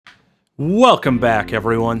Welcome back,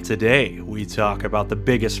 everyone. Today, we talk about the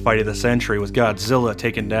biggest fight of the century with Godzilla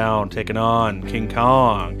taking on King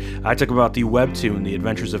Kong. I talk about the webtoon, The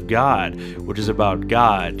Adventures of God, which is about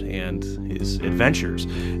God and his adventures.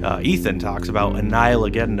 Ethan talks about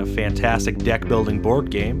Annihilageddon, a fantastic deck-building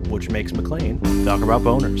board game, which makes McLean talk about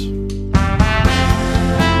boners.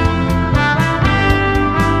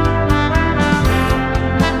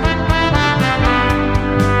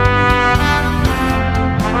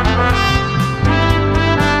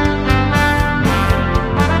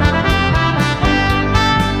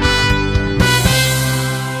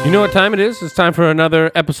 You know what time it is? It's time for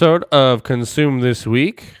another episode of Consume This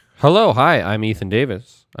Week. Hello, hi, I'm Ethan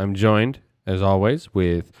Davis. I'm joined, as always,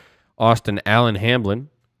 with Austin Allen Hamblin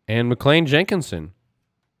and McLean Jenkinson.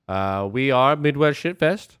 We are Midwest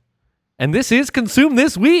Shitfest, and this is Consume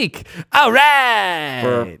This Week. All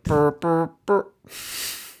right! That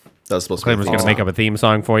was supposed to be McLean was going to make up a theme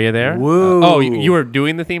song for you there. Woo. You were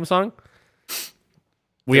doing the theme song?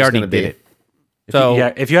 We already did it.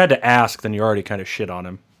 If you had to ask, then you already kind of shit on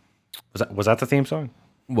him. Was that the theme song?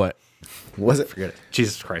 What? Was it? Forget it.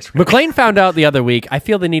 Jesus Christ. McLean found out the other week. I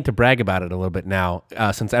feel the need to brag about it a little bit now,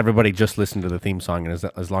 since everybody just listened to the theme song and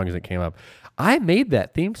as long as it came up. I made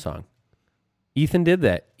that theme song. Ethan did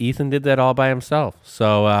that. Ethan did that all by himself.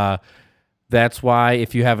 So that's why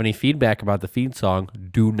if you have any feedback about the feed song,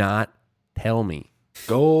 do not tell me.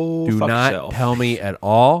 Go Do fuck not yourself. tell me at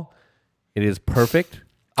all. It is perfect.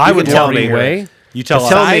 I would tell me. Way. You tell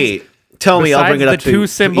Tell me. I'll bring it up the to two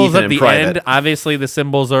symbols Ethan at the in private. end. Obviously, the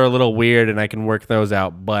symbols are a little weird, and I can work those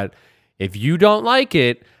out. But if you don't like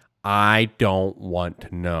it, I don't want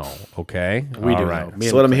to know. Okay, We do right. know. Me So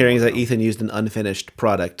and what I'm McLean hearing is that know. Ethan used an unfinished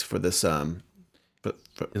product for this.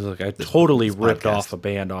 It's like I totally this ripped podcast. off a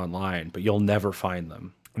band online, but you'll never find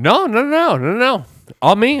them. No.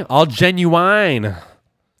 All me. All genuine.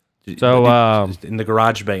 So, Just in the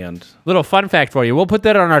garage band. little fun fact for you. We'll put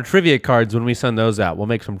that on our trivia cards when we send those out. We'll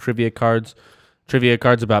make some trivia cards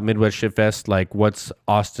about Midwest Shitfest, like what's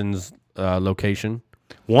Austin's location.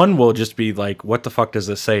 One will just be like, "What the fuck does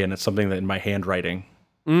this say?" And it's something that in my handwriting.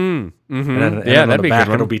 And then on that'd the be a back good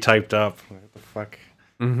one. it'll be typed up. What the fuck?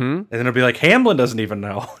 And then it'll be like, Hamblin doesn't even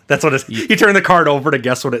know. That's what it's. You turn the card over to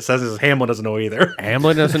guess what it says. Is Hamblin doesn't know either.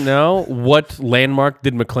 Hamblin doesn't know. What landmark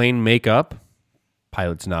did McLean make up?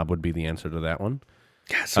 Pilot's knob would be the answer to that one.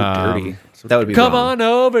 God, so dirty. That would be Come wrong. on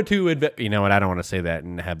over to you know what? I don't want to say that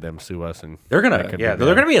and have them sue us. And They're gonna, that could yeah, be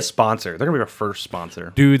they're bad. gonna be a sponsor. They're gonna be our first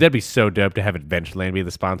sponsor. Dude, that'd be so dope to have Adventureland be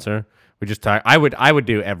the sponsor. We just talk. I would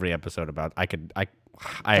do every episode about. I could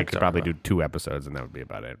probably do 2 episodes and that would be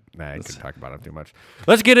about it. I could talk about it too much.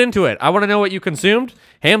 Let's get into it. I want to know what you consumed.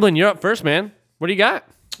 Hamblin, you're up first, man. What do you got?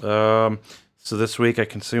 So this week I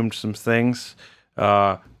consumed some things.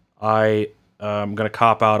 I'm gonna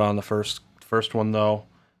cop out on the first one though.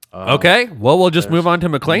 Okay. Well, we'll just move on to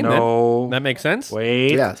McLean no- then. That makes sense.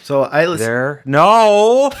 Wait. Yeah. So I listened. There.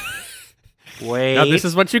 No. Wait. Now this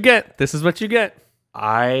is what you get. This is what you get.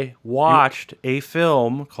 I watched a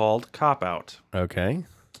film called Cop Out. Okay.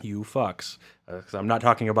 You fucks. 'Cause I'm not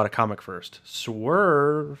talking about a comic first.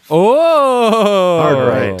 Swerve. Oh. All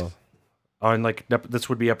right. Oh, and like this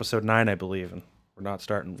would be episode 9, I believe, and we're not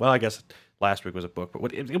starting. Well, I guess last week was a book, but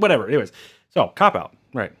whatever. Anyways, so Cop Out,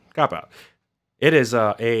 right? Cop Out. It is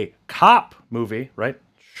a cop movie, right?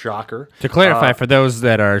 Shocker. To clarify, for those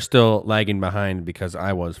that are still lagging behind, because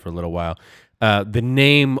I was for a little while, the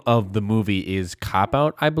name of the movie is Cop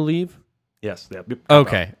Out, I believe. Yes. Yeah, Cop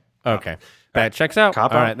Okay. Out. Okay. That checks out.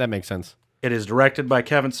 Cop All Out. right, that makes sense. It is directed by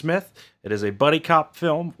Kevin Smith. It is a buddy cop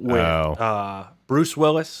film with Bruce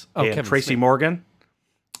Willis and Kevin Tracy Smith. Morgan.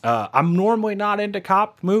 I'm normally not into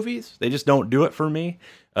cop movies. They just don't do it for me.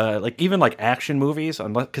 Even action movies,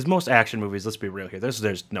 unless because most action movies, let's be real here,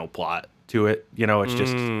 there's no plot to it. You know, it's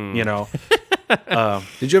just you know.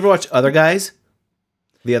 Did you ever watch Other Guys?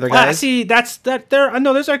 The Other Guys. See, that's that. There, I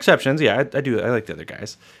know there's exceptions. Yeah, I do. I like the other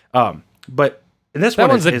guys. But in this That one,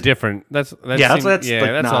 one's is different. That's that's like, that's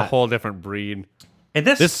a not- whole different breed. and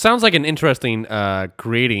this This sounds like an interesting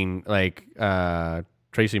creating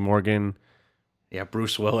Tracy Morgan. yeah,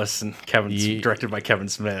 Bruce Willis and directed by Kevin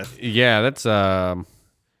Smith. Yeah, that's Who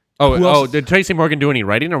else? did Tracy Morgan do any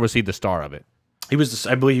writing or was he the star of it? He was,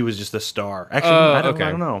 I believe, he was just the star. Actually, Okay.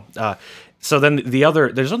 I don't know. So then the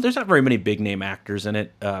other, there's not very many big name actors in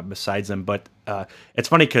it besides them, but it's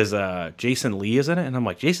funny because Jason Lee is in it, and I'm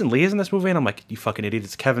like, Jason Lee is in this movie, and I'm like, you fucking idiot!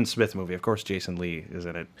 It's a Kevin Smith movie. Of course, Jason Lee is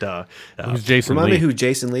in it. Who's Jason Remind Lee? me who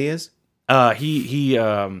Jason Lee is.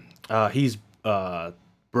 He's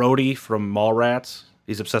Brody from Mallrats.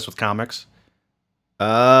 He's obsessed with comics.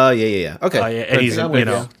 Yeah. Okay. And he's I'm with you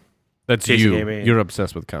know you. That's Jason you. Amy. You're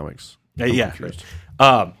obsessed with comics. Yeah. confused.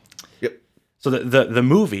 Yep. So the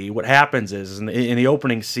movie, what happens is in the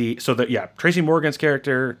opening scene. So Tracy Morgan's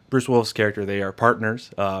character, Bruce Willis' character, they are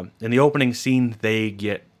partners. In the opening scene, they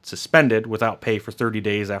get suspended without pay for 30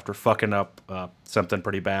 days after fucking up something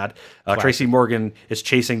pretty bad. Tracy Morgan is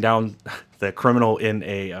chasing down the criminal in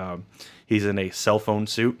he's in a cell phone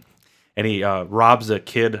suit, and he robs a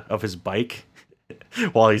kid of his bike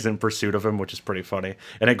while he's in pursuit of him, which is pretty funny.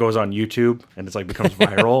 And it goes on YouTube, and it's like becomes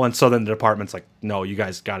viral. And so then the department's like, no, you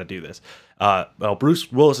guys got to do this. Well,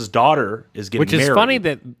 Bruce Willis's daughter is getting Which is married. funny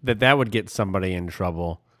that would get somebody in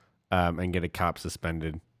trouble and get a cop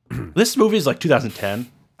suspended. This movie is like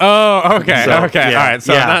 2010. Oh, okay, So, okay, yeah, all right.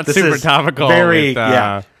 So yeah, not this super is topical. Very,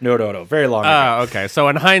 with, no, very long ago. Oh, okay. So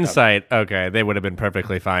in hindsight, okay, they would have been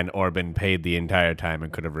perfectly fine or been paid the entire time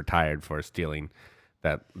and could have retired for stealing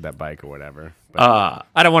that bike or whatever. But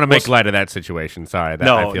I don't want to make light of that situation. Sorry. I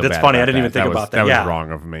feel that's bad funny. about I didn't even think about that. That Yeah. was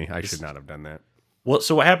wrong of me. I should not have done that. Well,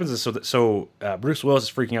 so what happens is Bruce Willis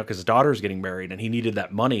is freaking out because his daughter is getting married, and he needed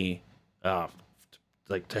that money,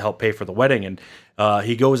 to help pay for the wedding. And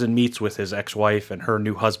he goes and meets with his ex-wife and her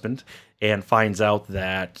new husband, and finds out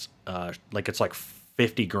that it's like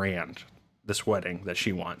 $50,000 this wedding that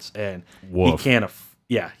she wants, and Woof.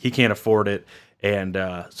 he can't afford it. And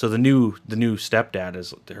so the new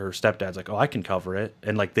stepdad's like, oh, I can cover it,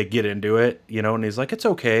 and like they get into it, and he's like, it's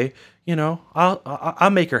okay, I'll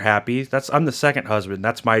make her happy. I'm the second husband.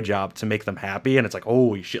 That's my job to make them happy. And it's like,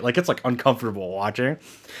 holy shit, like it's like uncomfortable watching.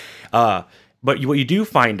 But what you do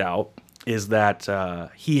find out is that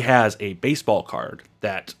he has a baseball card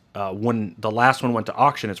that when the last one went to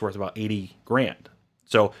auction, it's worth about $80,000.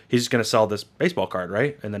 So he's just gonna sell this baseball card,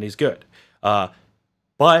 right? And then he's good.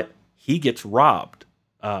 But he gets robbed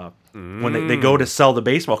when they go to sell the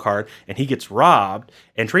baseball card, and he gets robbed.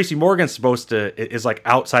 And Tracy Morgan's is like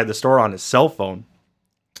outside the store on his cell phone,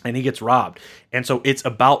 and he gets robbed. And so it's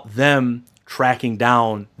about them tracking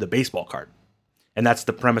down the baseball card, and that's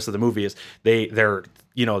the premise of the movie. Is they're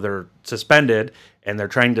suspended, and they're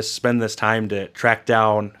trying to spend this time to track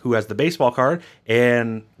down who has the baseball card,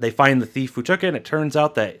 and they find the thief who took it. And it turns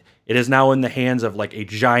out that it is now in the hands of like a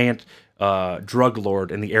giant drug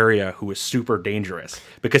lord in the area who is super dangerous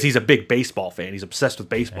because he's a big baseball fan. He's obsessed with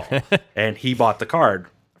baseball, and he bought the card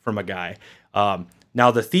from a guy.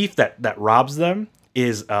 Now the thief that robs them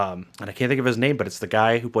is, and I can't think of his name, but it's the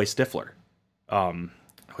guy who plays Stifler.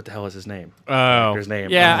 What the hell is his name? Oh, his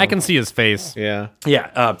name. Yeah, I can see his face. Yeah.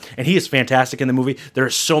 Yeah, and he is fantastic in the movie.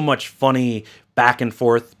 There's so much funny back and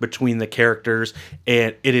forth between the characters,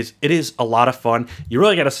 and it is a lot of fun. You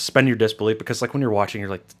really got to suspend your disbelief because, like, when you're watching, you're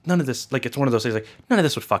like, none of this, like, it's one of those things, like, none of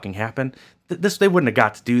this would fucking happen. They wouldn't have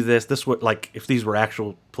got to do this. This would, like, if these were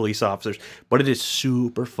actual police officers. But it is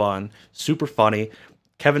super fun, super funny.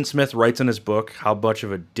 Kevin Smith writes in his book how much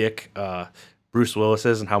of a dick Bruce Willis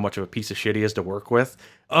is and how much of a piece of shit he is to work with.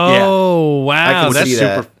 Oh, wow. I can That's see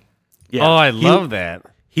super. that. Yeah. Oh, I love that.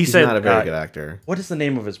 He He's said, not a very good actor. What is the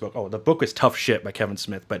name of his book? Oh, the book is Tough Shit by Kevin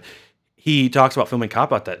Smith. But he talks about filming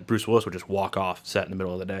Cop Out that Bruce Willis would just walk off set in the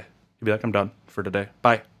middle of the day. He'd be like, I'm done for today.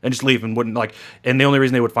 Bye. And just leave, and wouldn't like. And the only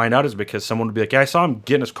reason they would find out is because someone would be like, yeah, I saw him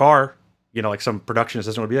get in his car. Like some production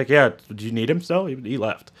assistant would be like, yeah, do you need him still? He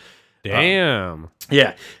left. Damn.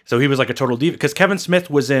 Yeah. So he was like a total diva. Because Kevin Smith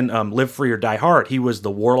was in Live Free or Die Hard. He was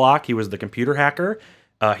the warlock. He was the computer hacker.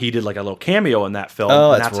 He did like a little cameo in that film.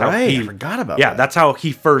 Oh, and that's right. I forgot about that. Yeah, that's how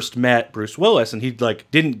he first met Bruce Willis, and he like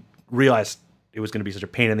didn't realize it was going to be such a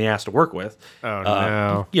pain in the ass to work with.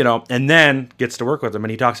 Oh, no. And then gets to work with him,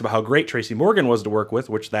 and he talks about how great Tracy Morgan was to work with,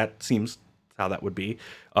 which that seems how that would be.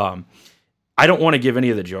 I don't want to give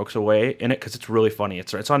any of the jokes away in it because it's really funny.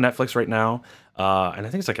 It's on Netflix right now, and I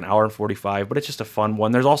think it's like an hour and 45, but it's just a fun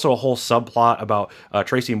one. There's also a whole subplot about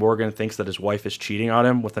Tracy Morgan thinks that his wife is cheating on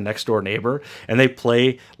him with the next door neighbor, and they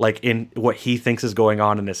play like in what he thinks is going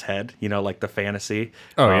on in his head, like the fantasy.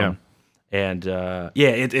 Oh, yeah. And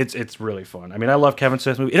it's really fun. I mean, I love Kevin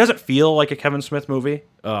Smith movie. It doesn't feel like a Kevin Smith movie.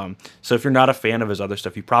 So if you're not a fan of his other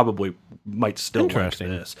stuff, you probably might still like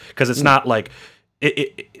this because it's not like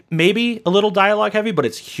it maybe a little dialogue heavy, but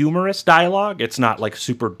it's humorous dialogue. It's not like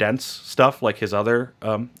super dense stuff like his other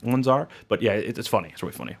ones are. But yeah, it's funny. It's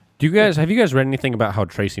really funny. Have you guys read anything about how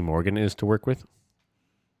Tracy Morgan is to work with?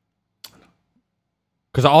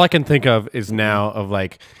 Because all I can think of is now of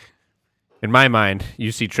like, in my mind,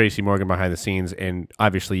 you see Tracy Morgan behind the scenes, and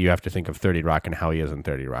obviously you have to think of 30 Rock and how he is in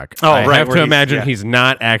 30 Rock. Oh, I right. have to imagine he's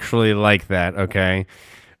not actually like that, okay?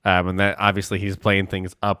 And that obviously he's playing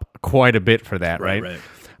things up quite a bit for that, right?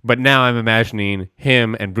 But now I'm imagining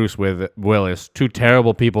him and Bruce Willis, two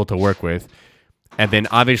terrible people to work with, And then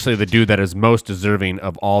obviously the dude that is most deserving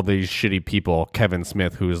of all these shitty people, Kevin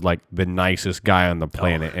Smith, who is like the nicest guy on the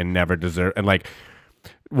planet and never deserve and like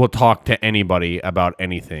will talk to anybody about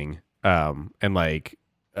anything. And like,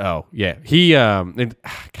 oh yeah, he I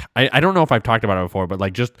don't know if I've talked about it before, but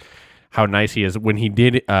like just how nice he is. When he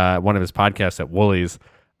did one of his podcasts at Woolies,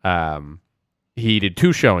 he did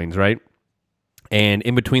 2 showings, right? And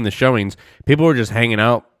in between the showings, people were just hanging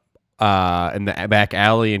out in the back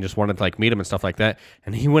alley and just wanted to like meet him and stuff like that.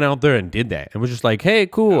 And he went out there and did that and was just like, hey,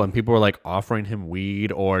 cool. And people were like offering him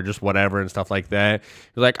weed or just whatever and stuff like that.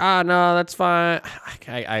 He was like, no, that's fine.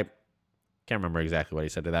 I can't remember exactly what he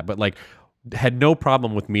said to that, but like had no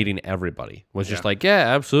problem with meeting everybody. Was just like,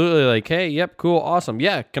 yeah, absolutely. Like, hey, yep, cool, awesome.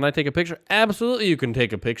 Yeah, can I take a picture? Absolutely, you can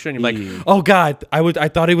take a picture. And you're like, oh God, I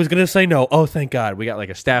thought he was gonna say no. Oh, thank God. We got like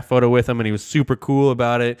a staff photo with him and he was super cool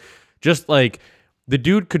about it. Just like the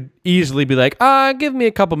dude could easily be like, give me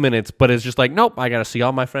a couple minutes, but it's just like, nope, I gotta see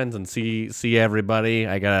all my friends and see everybody.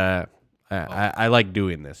 I like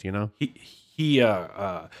doing this, you know? He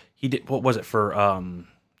did, what was it for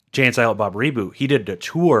Jay and Silent Bob Reboot? He did a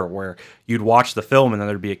tour where you'd watch the film and then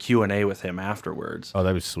there'd be a Q&A with him afterwards. Oh,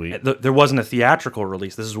 that was sweet. There wasn't a theatrical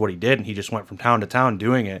release. This is what he did, and he just went from town to town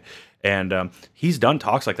doing it. And he's done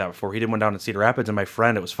talks like that before. He did one down in Cedar Rapids, and my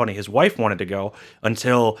friend, it was funny, his wife wanted to go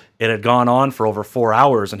until it had gone on for over 4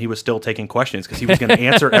 hours, and he was still taking questions because he was going to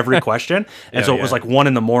answer every question. And so it was like 1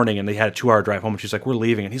 a.m, and they had a 2-hour drive home, and she's like, we're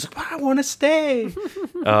leaving. And he's like, but I want to stay.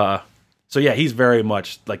 So yeah, he's very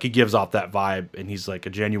much like, he gives off that vibe, and he's like a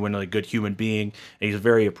genuinely good human being, and he's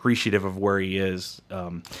very appreciative of where he is.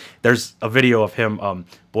 There's a video of him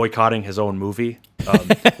boycotting his own movie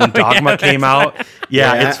when Dogma came out.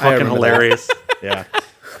 Yeah, it's fucking hilarious. Yeah,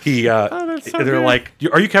 he they're like,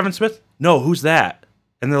 "Are you Kevin Smith?" No, who's that?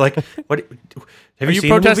 And they're like, "What? Have Are you you seen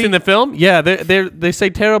protesting the the film?" Yeah, they say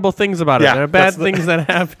terrible things about it. There are bad things that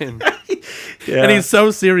happen. Yeah. And he's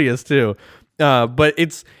so serious too. But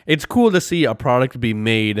it's cool to see a product be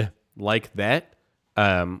made like that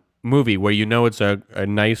movie where you know it's a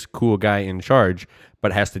nice, cool guy in charge,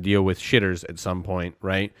 but has to deal with shitters at some point,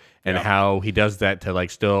 right? And how he does that to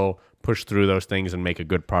like still push through those things and make a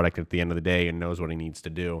good product at the end of the day and knows what he needs to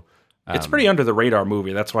do. It's pretty under the radar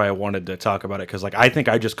movie. That's why I wanted to talk about it, because like I think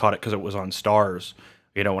I just caught it because it was on Stars,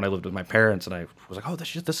 you know, when I lived with my parents, and I was like, oh,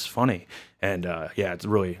 this is funny. And yeah, it's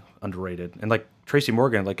really underrated. And like Tracy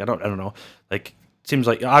Morgan, like I don't know, like it seems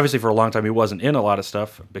like obviously for a long time he wasn't in a lot of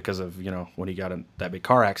stuff because of, you know, when he got in that big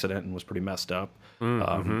car accident and was pretty messed up.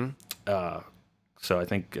 So I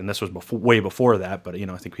think, and this was way before that, but you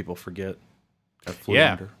know, I think people forget.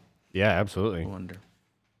 Yeah, absolutely.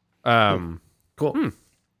 Cool.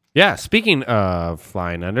 Yeah, speaking of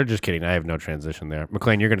flying under, just kidding. I have no transition there.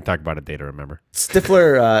 McLean, you're going to talk about a day to remember.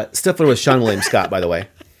 Stifler was Sean William Scott, by the way.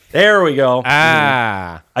 There we go.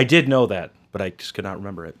 Ah. I did know that, but I just could not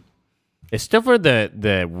remember it. Is Stifler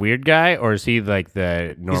the weird guy, or is he like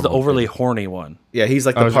the normal? He's the overly horny one. Yeah, he's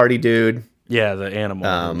like the party dude. Yeah, the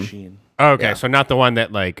animal machine. Oh, okay, so not the one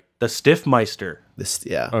that like the Stiffmeister.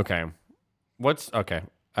 Okay. Okay?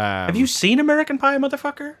 Have you seen American Pie,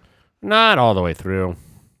 motherfucker? Not all the way through.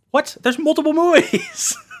 What? There's multiple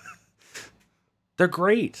movies. They're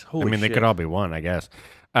great. Holy shit. They could all be one, I guess.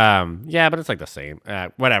 Yeah, but it's like the same.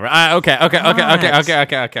 Whatever. Okay.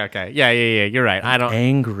 Yeah. You're right. I don't.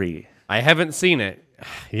 Angry. I haven't seen it.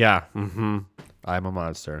 Yeah. I'm a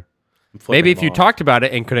monster. Maybe if you talked about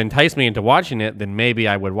it and could entice me into watching it, then maybe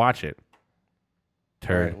I would watch it.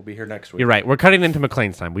 Right, we'll be here next week. You're right. We're cutting into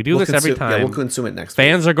McLean's time. We do this every time. Yeah, we'll consume it next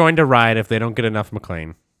Fans are going to riot if they don't get enough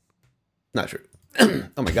McLean. Not true.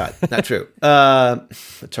 Oh my God, not true. I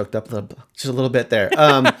choked up just a little bit there.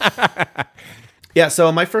 Yeah,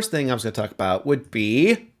 so my first thing I was going to talk about would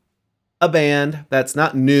be a band that's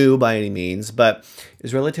not new by any means, but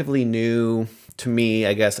is relatively new to me.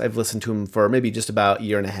 I guess I've listened to them for maybe just about a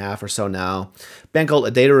year and a half or so now. A band called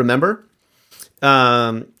A Day to Remember.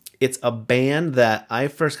 It's a band that I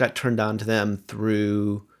first got turned on to them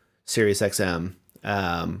through SiriusXM.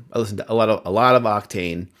 I listened to a lot of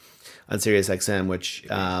Octane on SiriusXM, which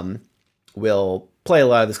will play a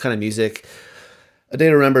lot of this kind of music. A Day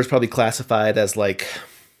to Remember is probably classified as like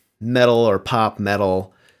metal or pop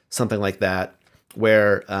metal, something like that,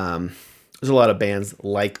 where there's a lot of bands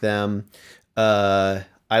like them. I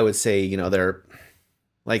would say, you know, they're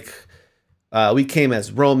like, we came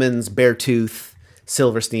as Romans, Beartooth,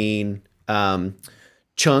 Silverstein,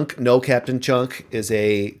 Chunk, No Captain Chunk is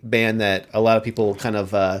a band that a lot of people kind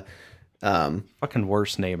of fucking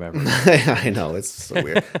worst name ever. I know, it's so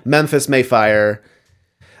weird. Memphis Mayfire,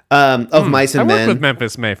 of Mice and Men. I worked with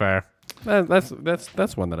Memphis Mayfire.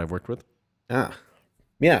 That's one that I've worked with. Ah,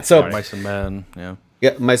 Yeah. So Mice and Men. Yeah.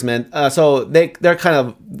 yeah, Mice Men. So they kind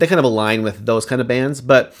of align with those kind of bands.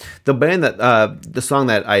 But the band that the song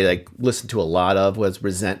that I like listened to a lot of was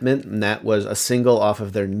Resentment, and that was a single off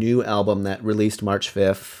of their new album that released March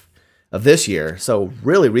 5th of this year. So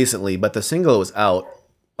really recently, but the single was out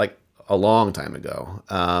like a long time ago.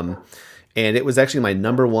 And it was actually my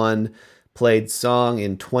number one played song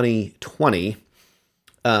in 2020.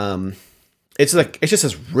 It's just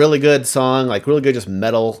this really good song, like really good, just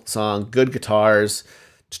metal song, good guitars,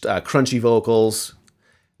 just, crunchy vocals.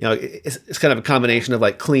 You know, it's kind of a combination of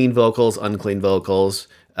like clean vocals, unclean vocals,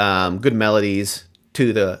 good melodies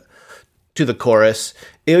to the chorus.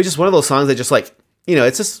 It was just one of those songs that just like, you know,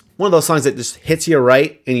 it's just one of those songs that just hits you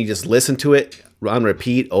right, and you just listen to it on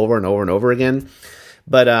repeat over and over and over again.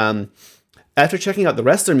 But after checking out the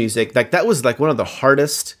rest of their music, like that was like one of the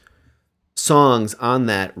hardest songs on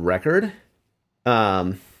that record.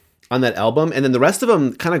 On that album, and then the rest of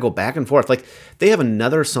them kind of go back and forth. Like they have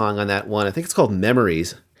another song on that one, I think it's called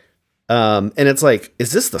Memories, and it's like,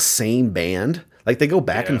 is this the same band? Like they go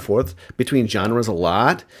back and forth between genres a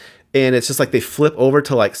lot, and it's just like they flip over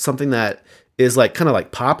to like something that is like kind of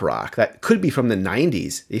like pop rock that could be from the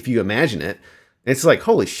 90s if you imagine it. And it's like,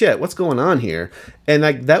 holy shit, what's going on here? And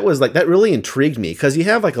like that really intrigued me, because you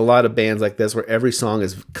have like a lot of bands like this where every song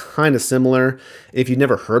is kind of similar. If you've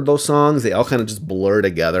never heard those songs, they all kind of just blur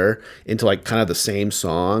together into like kind of the same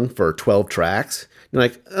song for 12 tracks. You're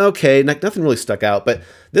like, okay, like nothing really stuck out. But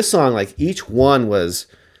this song, like each one was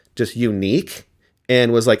just unique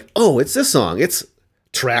and was like, oh, it's this song. It's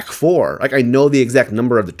track 4. Like I know the exact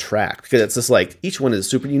number of the track, because it's just like each one is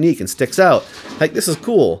super unique and sticks out. Like this is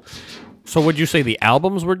cool. So would you say the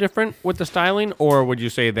albums were different with the styling, or would you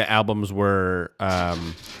say the albums were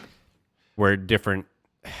different?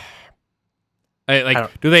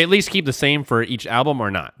 Do they at least keep the same for each album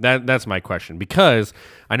or not? That's my question, because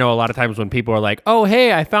I know a lot of times when people are like, "Oh,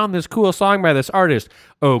 hey, I found this cool song by this artist."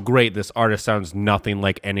 Oh, great, this artist sounds nothing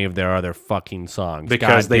like any of their other fucking songs.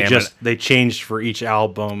 Because they changed for each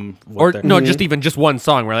album. Just one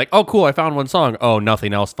song. We're like, "Oh, cool, I found one song." Oh,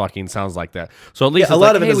 nothing else fucking sounds like that. So at least a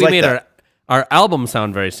lot of it is like that. Our albums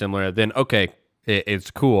sound very similar, then okay,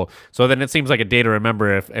 it's cool. So then it seems like a day to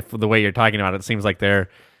remember if the way you're talking about it seems like they're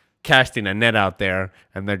casting a net out there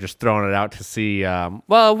and they're just throwing it out to see,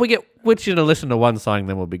 we get you to listen to one song,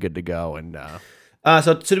 then we'll be good to go. And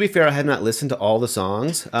so to be fair, I have not listened to all the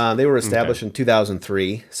songs. They were established in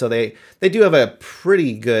 2003, so they do have a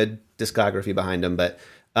pretty good discography behind them, but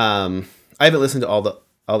I haven't listened to all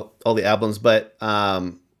the albums, but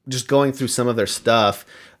just going through some of their stuff,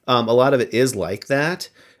 a lot of it is like that,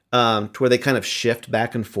 to where they kind of shift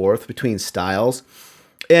back and forth between styles.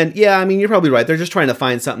 And yeah, I mean, you're probably right. They're just trying to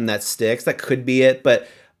find something that sticks. That could be it. But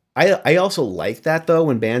I also like that, though,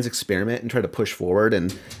 when bands experiment and try to push forward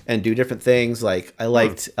and do different things. Like I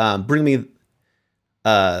liked Bring Me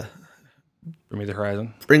the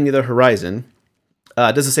Horizon. Bring Me the Horizon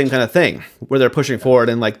does the same kind of thing, where they're pushing forward,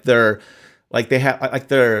 and like they have like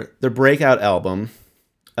their breakout album,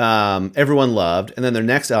 everyone loved, and then their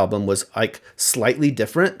next album was like slightly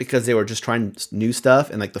different because they were just trying new stuff,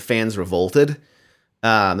 and like the fans revolted.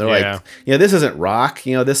 They're like, you know, this isn't rock.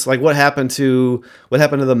 You know, this, like, what happened to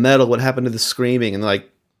the metal? What happened to the screaming? And like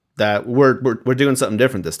that, we're doing something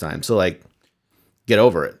different this time. So like, get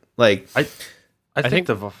over it. Like, I think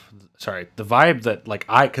the vibe that like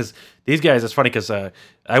because these guys, it's funny because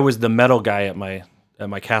I was the metal guy at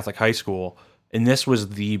my Catholic high school, and this was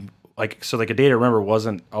the like, so like A Day to Remember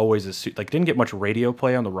wasn't always didn't get much radio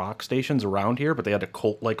play on the rock stations around here, but they had a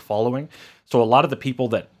cult like following. So a lot of the people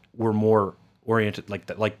that were more oriented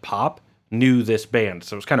like pop knew this band,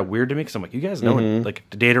 so it was kind of weird to me because I'm like, you guys know like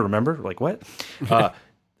The Day to Remember, like what?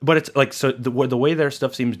 But it's like, so the way their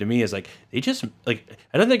stuff seems to me is like they just like,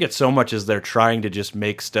 I don't think it's so much as they're trying to just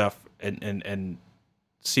make stuff and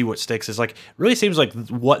see what sticks. It's like, really seems like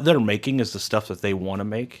what they're making is the stuff that they want to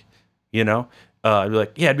make, you know. Be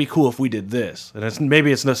like, yeah, it'd be cool if we did this, and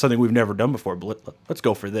maybe it's not something we've never done before, but let's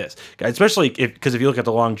go for this, especially because if you look at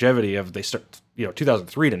the longevity of, they start, you know,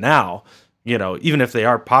 2003 to now. You know, even if they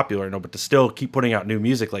are popular, you know, but to still keep putting out new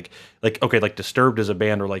music, like okay, like Disturbed as a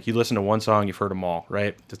band, or like you listen to one song, you've heard them all,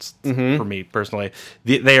 right? That's for me personally.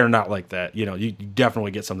 They are not like that. You know, you definitely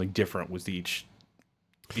get something different with each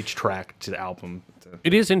track to the album.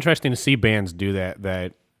 It is interesting to see bands do that.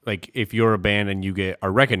 That like, if you're a band and you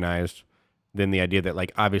are recognized, then the idea that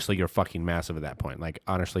like, obviously you're fucking massive at that point. Like,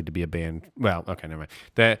 honestly, to be a band, well, okay, never mind.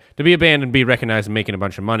 That to be a band and be recognized and making a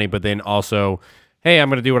bunch of money, but then also hey, I'm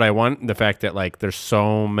going to do what I want. The fact that like there's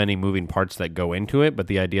so many moving parts that go into it, but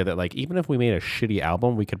the idea that like even if we made a shitty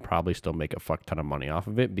album, we could probably still make a fuck ton of money off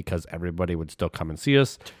of it because everybody would still come and see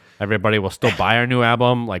us. Everybody will still buy our new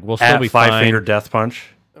album. Like we'll still be fine. Five Finger Death Punch.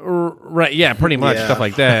 Right, yeah, pretty much stuff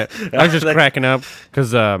like that. I was just cracking up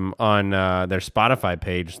because on their Spotify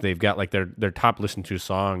page, they've got like their top listened to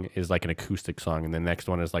song is like an acoustic song, and the next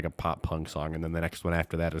one is like a pop punk song, and then the next one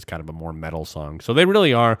after that is kind of a more metal song. So they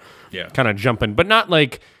really are kind of jumping, but not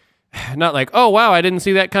like, oh wow, I didn't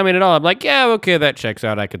see that coming at all. I'm like, yeah, okay, that checks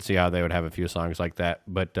out. I could see how they would have a few songs like that,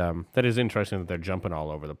 but that is interesting that they're jumping all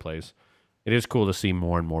over the place. It is cool to see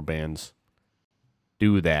more and more bands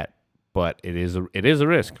do that. But it is a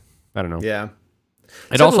risk. I don't know. Yeah.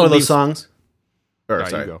 It also one of those songs. Or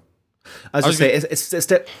sorry. You go. I was just saying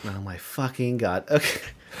it's oh my fucking god. Okay.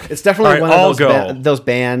 It's definitely one of those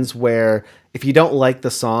bands where if you don't like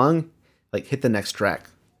the song, like hit the next track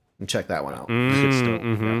and check that one out.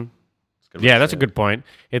 Yeah, that's a good point.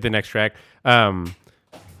 Hit the next track.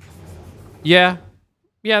 Yeah,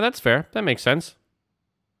 that's fair. That makes sense.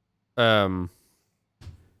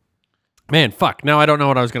 Man, fuck. Now I don't know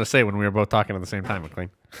what I was going to say when we were both talking at the same time,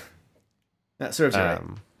 McLean. That serves you right.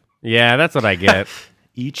 Yeah, that's what I get.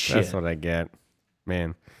 Eat shit. That's what I get.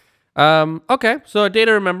 Man. Okay, so a day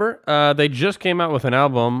to remember. They just came out with an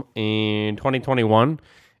album in 2021,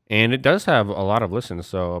 and it does have a lot of listens,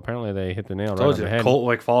 so apparently they hit the nail right on the head.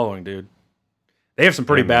 Cult-like following, dude. They have some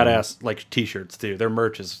pretty badass like t-shirts, too. Their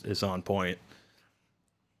merch is on point.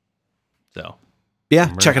 So.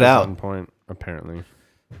 Yeah, check it out. On point, apparently.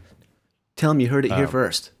 Tell them you heard it here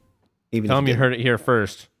first. Tell them you heard it here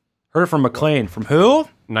first. Heard it from McLean. From who?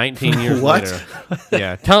 19 years later.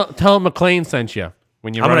 Yeah. Tell McLean sent you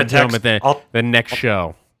when you run into him at the next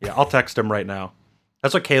show. Yeah, I'll text him right now.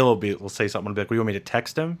 That's what Caleb will say something. Will be like, what do you want me to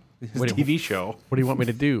text him? His TV show. What do you want me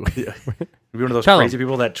to do? Be one of those crazy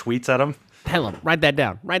people that tweets at him. Tell him. Write that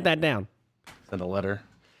down. Write that down. Send a letter.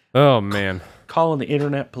 Oh, man. Calling the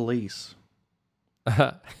internet police.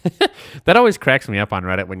 That always cracks me up on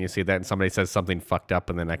Reddit when you see that and somebody says something fucked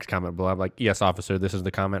up in the next comment below. I'm like, yes, officer, this is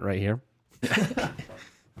the comment right here.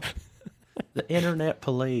 The internet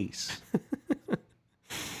police.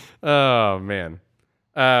 Oh, man.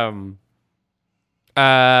 I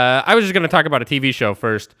was just going to talk about a TV show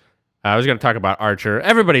first. I was going to talk about Archer.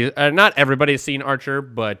 Not everybody's seen Archer,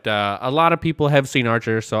 but a lot of people have seen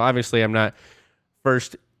Archer, so obviously I'm not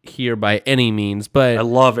first here by any means. But I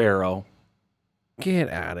love Arrow. Get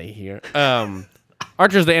out of here.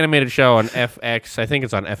 Archer's the animated show on FX. I think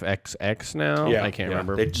it's on FXX now. Yeah, I can't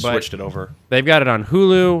remember. They switched it over. They've got it on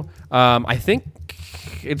Hulu. I think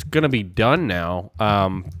it's going to be done now. I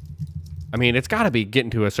mean, it's got to be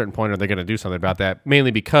getting to a certain point or they're going to do something about that,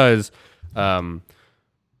 mainly because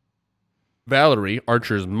Valerie,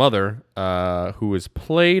 Archer's mother, who is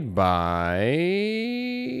played by,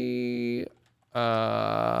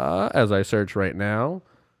 as I search right now,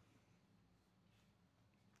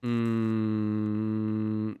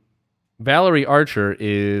 Valerie Archer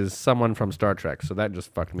is someone from Star Trek, so that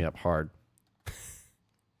just fucked me up hard.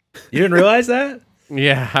 You didn't realize that?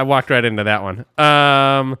 Yeah, I walked right into that one.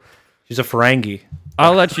 She's a Ferengi.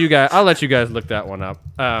 I'll let you guys look that one up.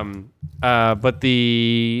 But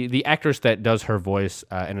the actress that does her voice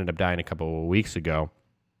ended up dying a couple of weeks ago.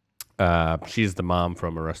 She's the mom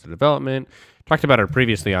from Arrested Development. Talked about her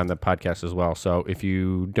previously on the podcast as well. So if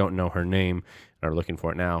you don't know her name and are looking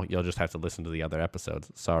for it now, you'll just have to listen to the other episodes.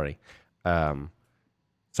 Sorry.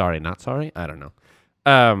 Sorry, not sorry? I don't know.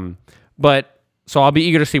 But so I'll be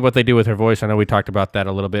eager to see what they do with her voice. I know we talked about that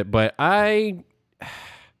a little bit, but I'm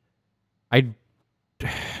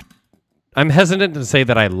hesitant to say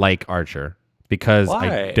that I like Archer because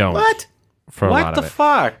Why? I don't. What? For a lot What of the it.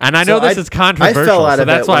 fuck? And I know this is controversial, so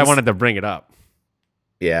that's why I wanted to bring it up.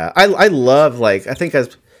 Yeah, I love, like, I think I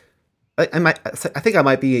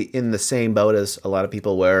might be in the same boat as a lot of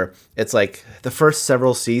people where it's like the first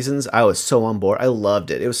several seasons I was so on board. I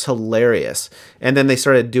loved it. It was hilarious. And then they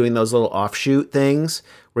started doing those little offshoot things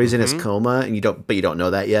where he's in his coma and you don't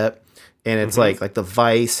know that yet. And it's like the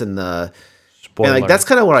Vice and the Spoiler. and like that's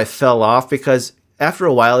kind of where I fell off because after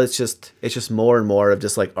a while it's just more and more of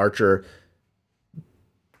just like Archer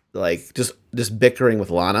like just bickering with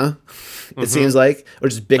Lana. It seems like, or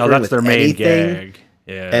just bickering with their main gag.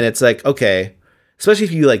 Yeah, and it's like, okay, especially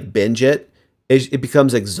if you like binge it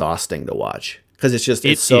becomes exhausting to watch because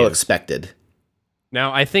it's so expected.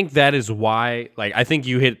 Now, I think that is why, like, I think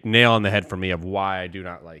you hit nail on the head for me of why I do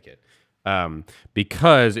not like it.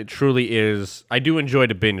 because it truly is. I do enjoy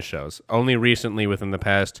to binge shows. Only recently, within the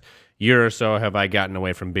past year or so, have I gotten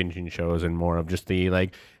away from binging shows and more of just the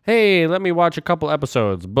like, hey, let me watch a couple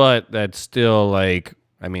episodes. But that's still like,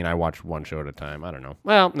 I mean, I watch one show at a time. I don't know.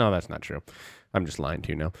 Well, no, that's not true. I'm just lying to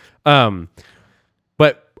you now.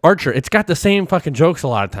 But Archer, it's got the same fucking jokes a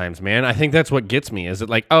lot of times, man. I think that's what gets me. Is it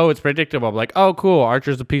like, oh, it's predictable. I'm like, oh, cool.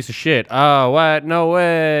 Archer's a piece of shit. Oh, what? No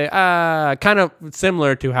way. Kind of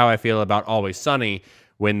similar to how I feel about Always Sunny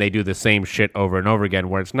when they do the same shit over and over again,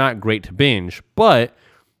 where it's not great to binge, but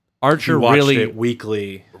Archer really it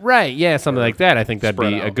weekly. Right. Yeah. Something like that. I think that'd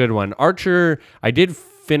be a good one. Archer, I did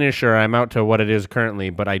finish, or I'm out to what it is currently,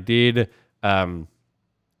 but I did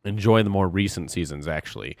enjoy the more recent seasons,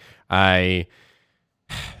 actually.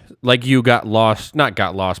 Like you not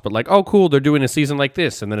got lost, but like, oh, cool, they're doing a season like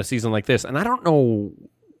this and then a season like this. And I don't know,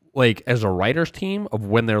 like, as a writer's team of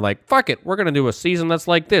when they're like, fuck it, we're going to do a season that's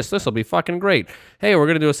like this. This will be fucking great. Hey, we're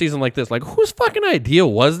going to do a season like this. Like, whose fucking idea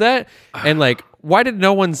was that? And like, why did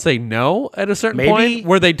no one say no at a certain point?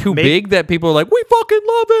 Were they too big that people are like, we fucking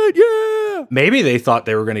love it, yeah? Maybe they thought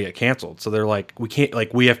they were going to get canceled. So they're like,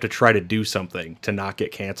 we have to try to do something to not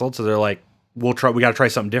get canceled. So they're like, we got to try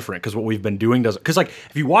something different because what we've been doing doesn't. Because like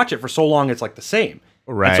if you watch it for so long, it's like the same,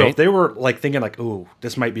 right? And so if they were like thinking like, "Ooh,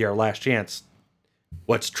 this might be our last chance,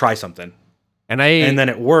 let's try something," and then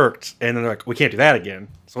it worked, and then they're like, "We can't do that again,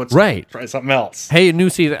 so let's try something else." Hey, new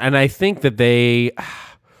season, and I think that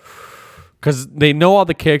because they know all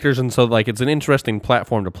the characters, and so like it's an interesting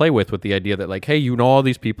platform to play with the idea that like, hey, you know all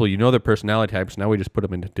these people, you know their personality types. Now we just put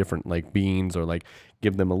them into different like beings or like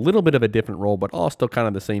give them a little bit of a different role, but all still kind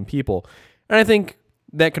of the same people. And I think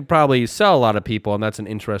that could probably sell a lot of people, and that's an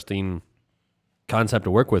interesting concept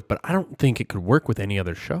to work with. But I don't think it could work with any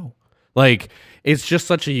other show. Like, it's just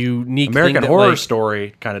such a unique American thing Horror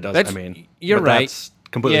Story kind of does. I mean, you're right. That's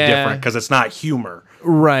completely different because it's not humor.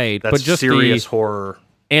 Right. That's but just serious horror.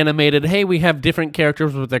 Animated, hey, we have different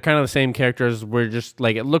characters, but they're kind of the same characters. We're just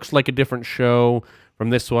like, it looks like a different show from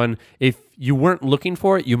this one. If you weren't looking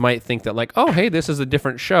for it, you might think that like, oh, hey, this is a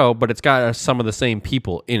different show, but it's got some of the same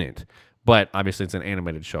people in it. But obviously it's an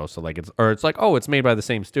animated show, so like it's like, oh, it's made by the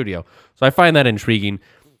same studio. So I find that intriguing.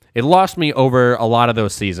 It lost me over a lot of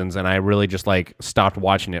those seasons, and I really just like stopped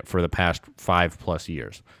watching it for the past 5+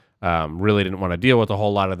 years. Really didn't want to deal with a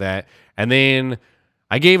whole lot of that. And then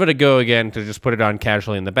I gave it a go again to just put it on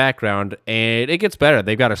casually in the background, and it gets better.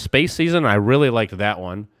 They've got a space season. I really liked that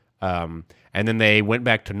one. And then they went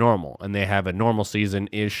back to normal, and they have a normal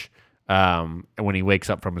season-ish when he wakes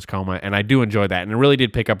up from his coma, and I do enjoy that, and it really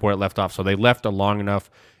did pick up where it left off, so they left a long enough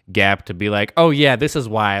gap to be like, oh yeah, this is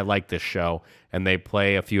why I like this show, and they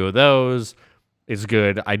play a few of those. It's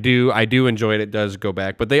good. I do enjoy it. It does go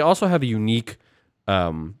back, but they also have a unique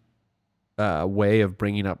way of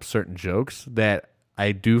bringing up certain jokes that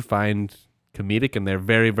I do find comedic, and they're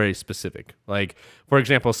very, very specific. Like, for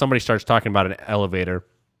example, somebody starts talking about an elevator,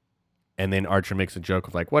 and then Archer makes a joke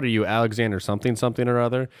of like, what are you, Alexander something or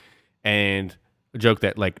other? And a joke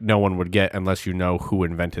that like no one would get unless you know who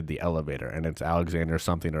invented the elevator, and it's Alexander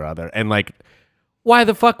something or other. And like, why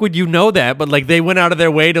the fuck would you know that? But like, they went out of their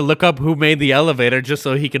way to look up who made the elevator just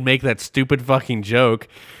so he could make that stupid fucking joke.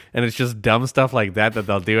 And it's just dumb stuff like that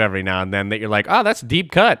they'll do every now and then that you're like, oh, that's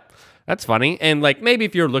deep cut. That's funny. And like, maybe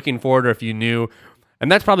if you're looking for it, or if you knew,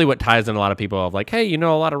 and that's probably what ties in a lot of people of like, hey, you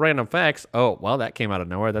know a lot of random facts. Oh, well, that came out of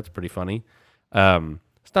nowhere. That's pretty funny.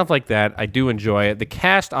 Stuff like that. I do enjoy it. The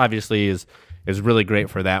cast obviously is really great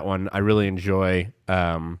for that one. I really enjoy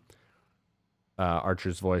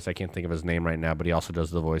Archer's voice. I can't think of his name right now, but he also does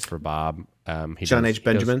the voice for Bob. John H.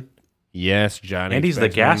 Benjamin. Yes, John. And he's the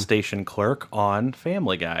gas station clerk on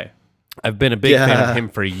Family Guy. I've been a big fan of him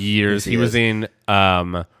for years. He was in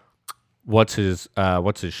what's his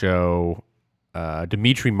show?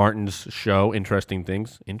 Dimitri Martin's show, Interesting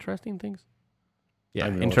Things. Interesting Things? Yeah,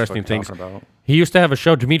 Interesting Things. He used to have a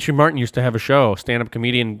show. Dimitri Martin used to have a show, stand-up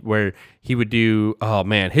comedian, where he would do. Oh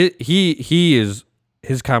man, his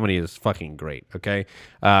comedy is fucking great. Okay,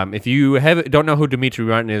 if you don't know who Dimitri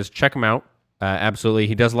Martin is, check him out. Absolutely,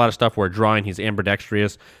 he does a lot of stuff where drawing. He's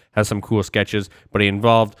ambidextrous, has some cool sketches, but he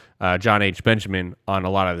involved John H. Benjamin on a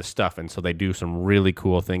lot of this stuff, and so they do some really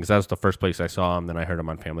cool things. That was the first place I saw him. Then I heard him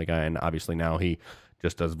on Family Guy, and obviously now he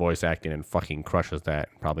just does voice acting and fucking crushes that.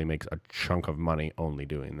 Probably makes a chunk of money only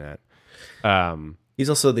doing that. He's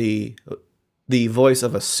also the voice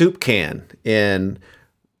of a soup can in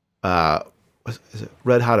is it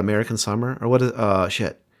Red Hot American Summer, or what is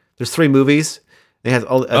shit? There's 3 movies. It has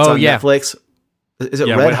all. It's on Netflix. Is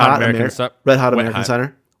it Red Hot American Summer? Red Hot American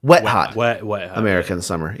Summer. Wet Hot American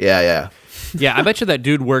Summer. Yeah. Yeah, I bet you that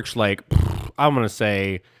dude works like, I'm gonna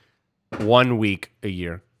say 1 week a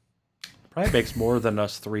year. Probably makes more than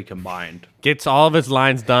us three combined. Gets all of his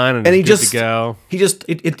lines done and And he he's good just to go. he just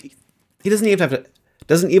he doesn't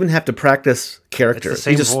even have to practice character. It's the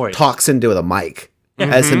same He just voice. talks into the mic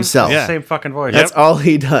as himself. Yeah. Same fucking voice. That's all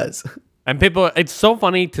he does. And people, it's so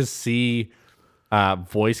funny to see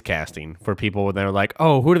voice casting for people when they're like,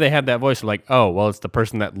 oh, who do they have that voice? They're like, oh, well, it's the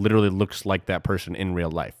person that literally looks like that person in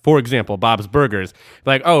real life. For example, Bob's Burgers.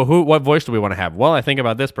 Like, oh, what voice do we want to have? Well, I think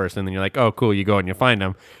about this person. And you're like, oh, cool. You go and you find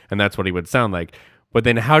him. And that's what he would sound like. But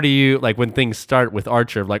then how do you, like, when things start with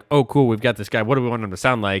Archer, like, oh, cool, we've got this guy. What do we want him to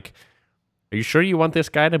sound like? Are you sure you want this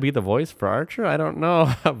guy to be the voice for Archer? I don't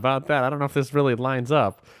know about that. I don't know if this really lines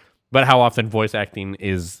up. But how often voice acting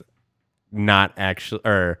is not actually,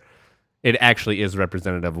 or it actually is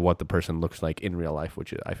representative of what the person looks like in real life,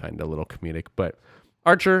 which I find a little comedic. But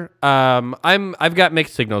Archer, I've got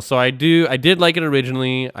mixed signals. So I did like it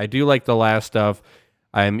originally. I do like the last stuff.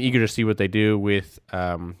 I'm eager to see what they do with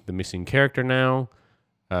the missing character now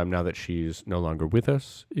that she's no longer with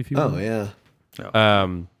us, if you will. Oh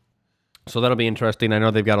yeah. So that'll be interesting. I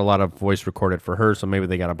know they've got a lot of voice recorded for her, so maybe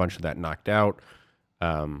they got a bunch of that knocked out.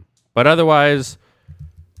 But otherwise,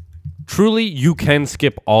 truly, you can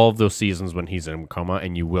skip all of those seasons when he's in coma,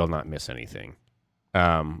 and you will not miss anything.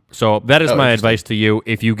 So that is my advice to you.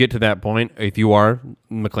 If you get to that point, if you are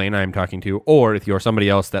McLean, I am talking to, or if you're somebody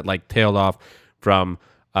else that like tailed off from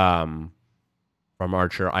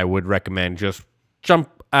Archer, I would recommend just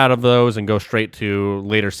jump out of those and go straight to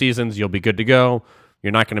later seasons. You'll be good to go.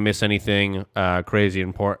 You're not going to miss anything crazy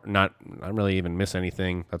important. Not really even miss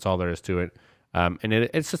anything. That's all there is to it. And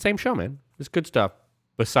it's the same show, man. It's good stuff.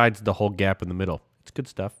 Besides the whole gap in the middle, it's good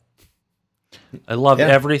stuff. I love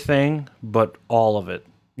everything, but all of it.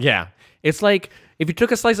 Yeah, it's like if you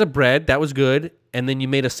took a slice of bread that was good, and then you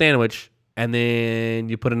made a sandwich, and then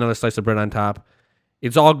you put another slice of bread on top.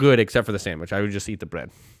 It's all good except for the sandwich. I would just eat the bread.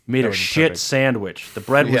 Made a shit sandwich. The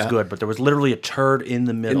bread was good, but there was literally a turd in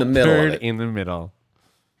the middle. Turd in the middle.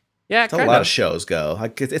 Yeah, that's how a lot of shows go.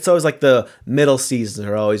 Like, it's always like the middle seasons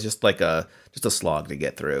are always just like a slog to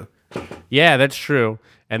get through. Yeah, that's true.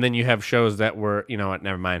 And then you have shows that were, you know what?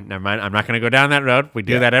 Never mind. I'm not going to go down that road. We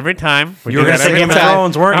do that every time. You were going to say Game of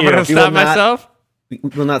Thrones, weren't you? I'm going to stop myself. We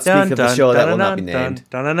will not speak of the show that will not be named.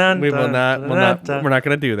 We will not. We're not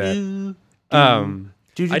going to do that.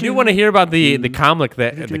 I do want to hear about the comic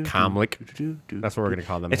comic. That's what we're going to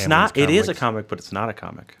call them. It's not. It is a comic, but it's not a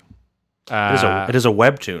comic. It is a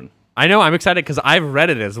webtoon. I know. I'm excited because I've read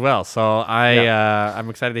it as well. So I'm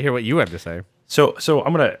excited to hear what you have to say. So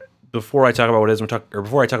I'm gonna before I talk about what it is,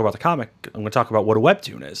 before I talk about the comic, I'm gonna talk about what a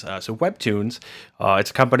webtoon is. So webtoons,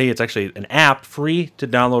 it's a company. It's actually an app, free to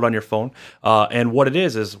download on your phone. And what it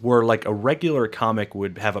is where like a regular comic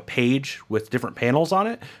would have a page with different panels on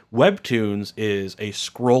it. Webtoons is a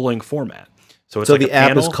scrolling format. So it's like the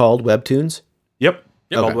app is called Webtoons. Yep.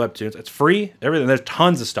 Called Webtoons. It's free. Everything. There's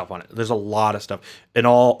tons of stuff on it. There's a lot of stuff in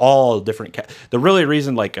all different. The really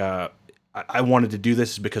reason like I wanted to do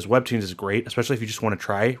this is because Webtoons is great, especially if you just want to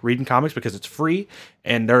try reading comics because it's free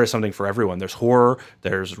and there is something for everyone. There's horror.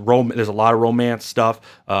 There's there's a lot of romance stuff,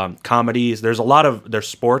 comedies. There's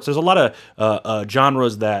sports. There's a lot of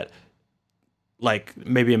genres that like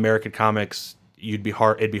maybe American comics it'd be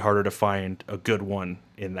harder to find a good one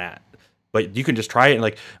in that. But you can just try it and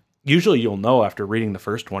like. Usually you'll know after reading the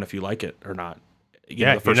first one if you like it or not. The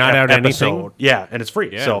first you're not out episode. Anything. Yeah, and it's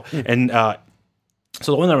free. Yeah. So the one that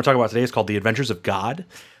I'm going to talk about today is called The Adventures of God.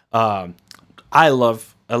 I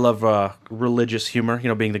love religious humor,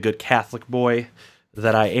 being the good Catholic boy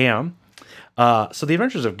that I am. So The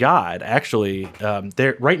Adventures of God, actually,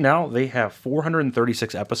 right now they have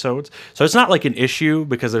 436 episodes. So it's not like an issue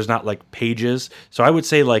because there's not like pages. So I would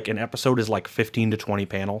say like an episode is like 15 to 20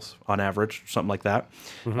 panels on average, something like that.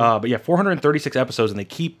 Mm-hmm. But yeah, 436 episodes and they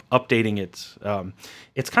keep updating it.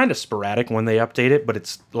 It's kind of sporadic when they update it, but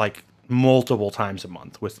it's like multiple times a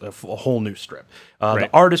month with a whole new strip. Right. The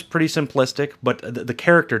art is pretty simplistic, but the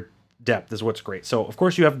character depth is what's great. So of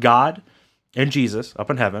course you have God and Jesus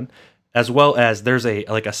up in heaven. As well as there's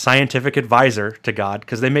a scientific advisor to God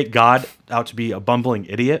because they make God out to be a bumbling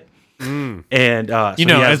idiot, and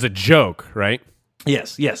as a joke, right?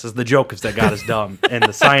 Yes, as the joke is that God is dumb, and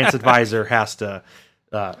the science advisor has to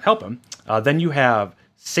help him. Then you have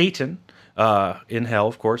Satan in hell,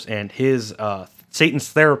 of course, and his Satan's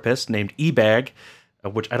therapist named E-Bag,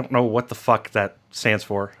 which I don't know what the fuck that stands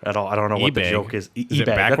for at all. I don't know what the joke is. Is it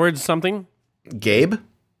backwards something? Gabe.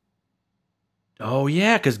 Oh,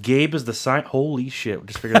 yeah, because Gabe is the holy shit,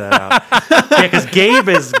 just figured that out. Yeah, because Gabe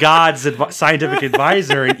is God's scientific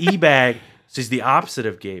advisor, and E-Bag, so he's the opposite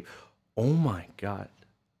of Gabe. Oh, my God.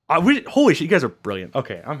 Holy shit, you guys are brilliant.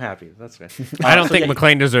 Okay, I'm happy. That's good. I don't think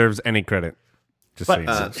McLean deserves any credit. Just But, so you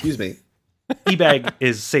know. Excuse me. Ebag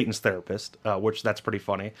is Satan's therapist, which that's pretty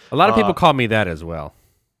funny. A lot of people call me that as well.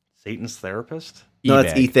 Satan's therapist? No,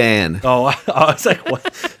 that's Ethan. Oh, I was like,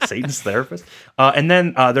 what? Satan's therapist? And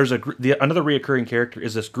then there's another reoccurring character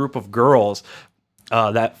is this group of girls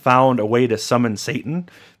that found a way to summon Satan,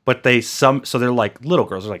 but so they're like little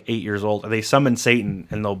girls, they're like 8 years old, and they summon Satan,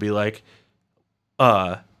 and they'll be like,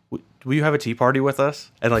 will you have a tea party with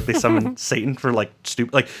us? And like they summon Satan for like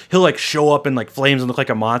stupid, like he'll like show up in like flames and look like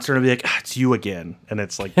a monster and be like, it's you again. And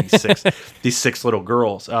it's like these six little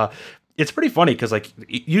girls. It's pretty funny because like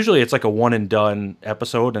usually it's like a one and done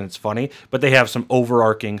episode and it's funny, but they have some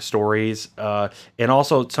overarching stories. And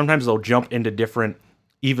also sometimes they'll jump into different,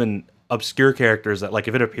 even obscure characters that like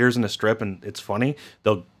if it appears in a strip and it's funny,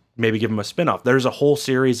 they'll maybe give them a spinoff. There's a whole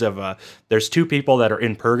series of, there's two people that are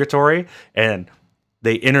in purgatory and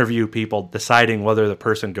they interview people deciding whether the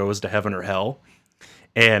person goes to heaven or hell.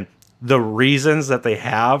 And the reasons that they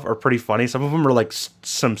have are pretty funny. Some of them are like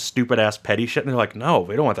some stupid ass petty shit. And they're like, no,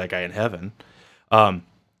 we don't want that guy in heaven. And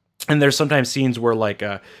there's sometimes scenes where like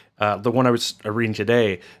the one I was reading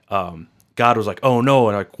today, God was like, oh no.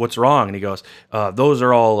 And like, what's wrong? And he goes, those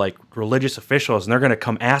are all like religious officials and they're going to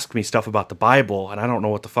come ask me stuff about the Bible. And I don't know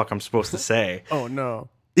what the fuck I'm supposed to say. Oh no.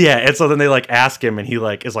 Yeah, and so then they like ask him, and he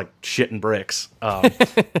like is like shitting bricks,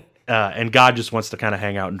 and God just wants to kind of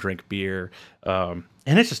hang out and drink beer, and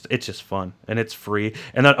it's just fun and it's free.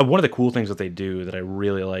 And one of the cool things that they do that I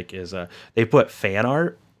really like is they put fan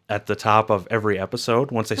art at the top of every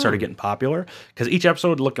episode once they started getting popular, because each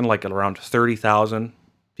episode looking like around 30,000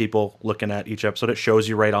 people looking at each episode. It shows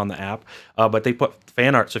you right on the app, but they put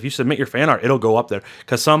fan art. So if you submit your fan art, it'll go up there.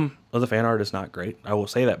 Because some of the fan art is not great, I will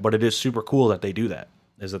say that, but it is super cool that they do that.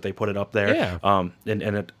 Is that they put it up there,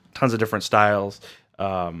 and tons of different styles.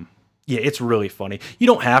 Yeah, it's really funny. You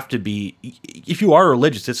don't have to be, if you are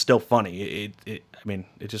religious, it's still funny. I mean,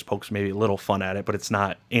 it just pokes maybe a little fun at it, but it's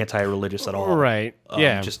not anti-religious at all. Right,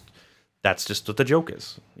 yeah. That's just what the joke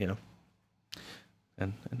is, you know?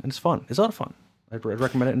 And it's fun. It's a lot of fun. I'd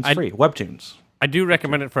recommend it, and it's free. Webtoons. I do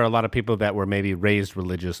recommend it for a lot of people that were maybe raised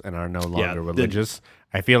religious and are no longer religious.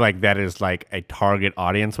 I feel like that is like a target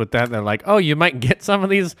audience with that. They're like, oh, you might get some of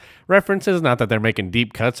these references. Not that they're making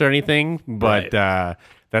deep cuts or anything, but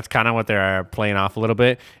that's kind of what they're playing off a little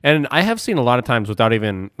bit. And I have seen a lot of times without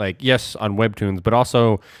even like, yes, on Webtoons, but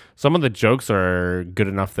also some of the jokes are good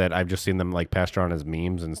enough that I've just seen them like passed around as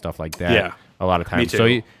memes and stuff like that. Yeah, a lot of times. Me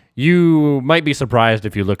too. So you might be surprised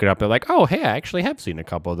if you look it up. They're like, oh, hey, I actually have seen a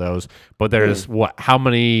couple of those. But there's how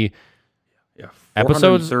many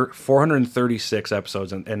episodes? 436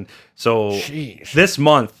 episodes. And so this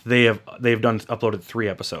month they've uploaded 3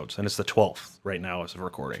 episodes, and it's the 12th right now as of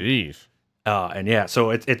recording. Jeez. And yeah,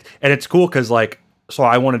 so it's cool because like, so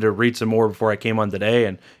I wanted to read some more before I came on today,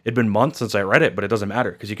 and it'd been months since I read it, but it doesn't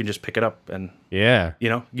matter because you can just pick it up and you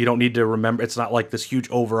know, you don't need to remember. It's not like this huge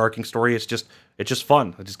overarching story. It's just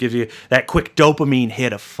fun. It just gives you that quick dopamine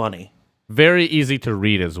hit of funny. Very easy to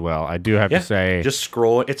read as well. I do have to say, just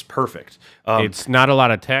scroll. It's perfect. It's not a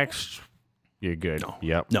lot of text. You're good. No.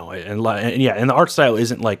 Yep. No, and the art style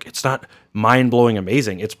isn't like, it's not mind blowing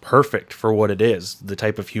amazing. It's perfect for what it is, the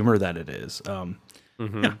type of humor that it is. So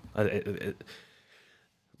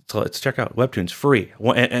let's check out Webtoons, free.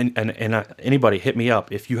 And anybody hit me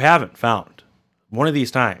up if you haven't found one of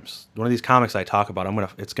these times, one of these comics I talk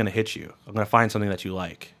about. It's gonna hit you. I'm gonna find something that you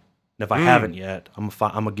like. And if I haven't yet, I'm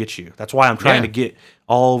gonna get you. That's why I'm trying to get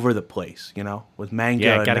all over the place, you know, with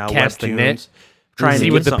manga and now cast Webtoons. The net. Trying see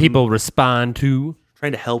to what the people respond to.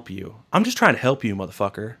 Trying to help you. I'm just trying to help you,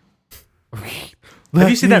 motherfucker. Have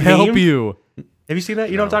you seen that meme? Help you. Have you seen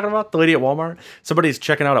that? You know what I'm talking about? The lady at Walmart? Somebody's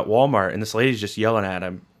checking out at Walmart, and this lady's just yelling at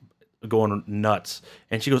him, going nuts.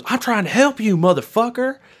 And she goes, I'm trying to help you,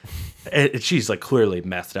 motherfucker. And she's like clearly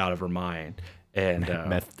methed out of her mind. And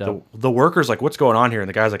the worker's like, what's going on here? And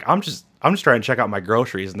the guy's like, I'm just trying to check out my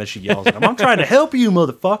groceries. And then she yells at him, I'm trying to help you,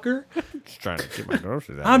 motherfucker. Just trying to get my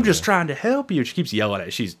groceries out. I'm just trying to help you. She keeps yelling at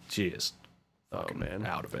it. She is fucking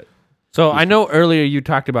out of it. So I know earlier you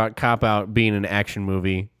talked about Cop Out being an action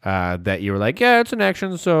movie, that you were like, yeah, it's an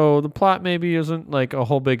action, so the plot maybe isn't like a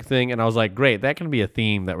whole big thing. And I was like, great, that can be a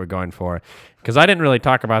theme that we're going for. Because I didn't really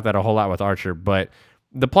talk about that a whole lot with Archer, but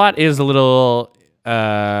the plot is a little,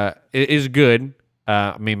 is good.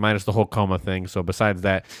 I mean, minus the whole coma thing, so besides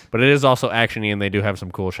that. But it is also action-y, and they do have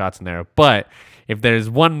some cool shots in there. But if there's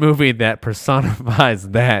one movie that personifies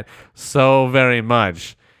that so very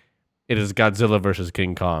much, it is Godzilla versus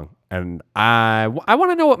King Kong. And I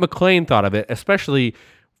want to know what McLean thought of it, especially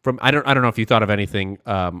from I don't know if you thought of anything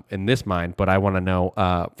in this mind, but I want to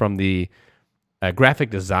know from the graphic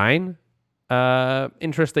design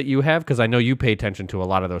interest that you have, because I know you pay attention to a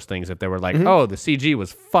lot of those things. If they were like, oh, the CG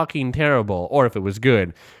was fucking terrible, or if it was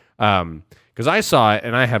good. Because I saw it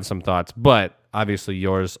and I have some thoughts, but obviously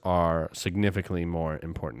yours are significantly more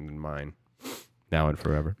important than mine now and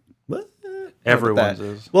forever. What? Everyone's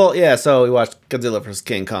is. Well, yeah. So we watched Godzilla vs.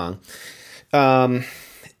 King Kong.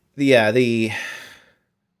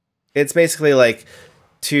 It's basically like,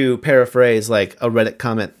 to paraphrase like a Reddit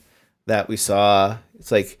comment that we saw.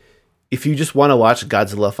 It's like, if you just want to watch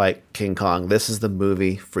Godzilla fight King Kong, this is the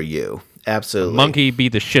movie for you. Absolutely. A monkey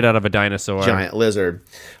beat the shit out of a dinosaur. Giant lizard.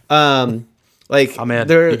 Like, I'm in.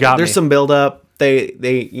 There's some build up.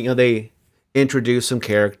 They introduce some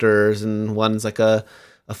characters, and one's like a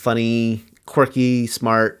funny, quirky,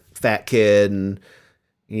 smart, fat kid, and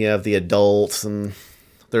you have the adults, and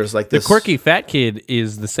there's like this. The quirky fat kid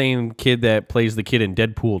is the same kid that plays the kid in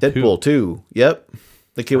Deadpool 2. Deadpool 2. Yep.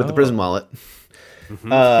 The kid with the prison wallet.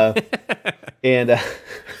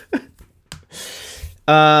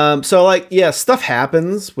 So like, yeah, stuff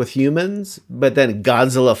happens with humans, but then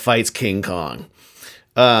Godzilla fights King Kong.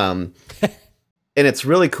 And it's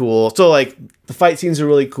really cool. So like, the fight scenes are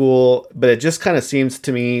really cool, but it just kind of seems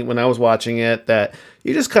to me when I was watching it that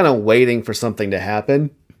you're just kind of waiting for something to happen.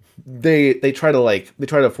 They try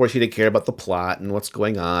to force you to care about the plot and what's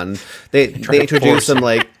going on. They introduce some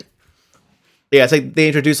like, yeah, it's like they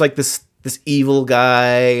introduce like this evil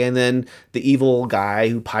guy, and then the evil guy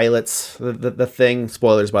who pilots the thing.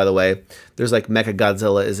 Spoilers, by the way. There's like Mecha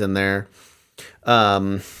Godzilla is in there.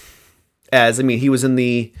 He was in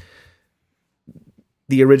the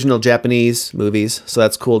original Japanese movies, so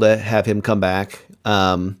that's cool to have him come back.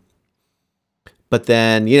 But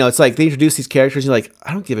then, it's like they introduce these characters, and you're like,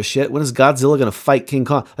 I don't give a shit. When is Godzilla going to fight King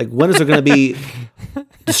Kong? Like, when is there going to be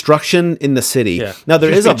destruction in the city? Yeah. Now,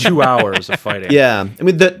 there is 2 hours of fighting. Yeah. I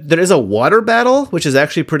mean, there is a water battle, which is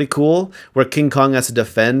actually pretty cool, where King Kong has to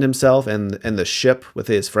defend himself and the ship with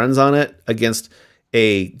his friends on it against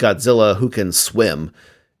a Godzilla who can swim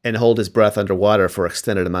and hold his breath underwater for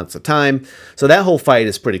extended amounts of time. So that whole fight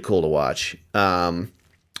is pretty cool to watch. And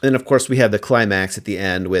of course, we have the climax at the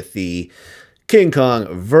end with the King Kong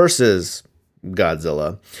versus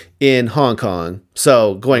Godzilla in Hong Kong.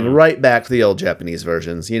 So going right back to the old Japanese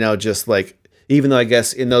versions, just like, even though I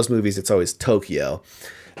guess in those movies it's always Tokyo.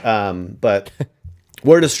 But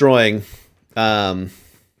we're destroying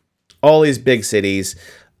all these big cities.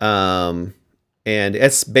 And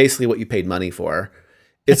it's basically what you paid money for.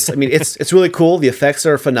 It's really cool. The effects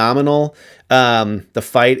are phenomenal. The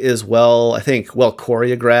fight is well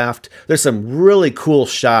choreographed. There's some really cool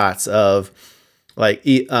shots of like,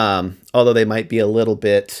 although they might be a little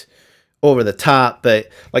bit over the top, but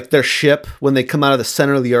like their ship, when they come out of the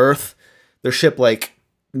center of the earth, their ship like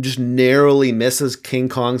just narrowly misses King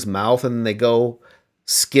Kong's mouth, and then they go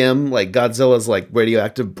skim like Godzilla's like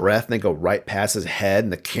radioactive breath, and they go right past his head,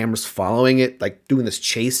 and the camera's following it, like doing this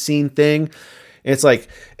chase scene thing. And it's like,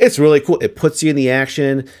 it's really cool. It puts you in the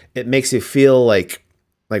action. It makes you feel like,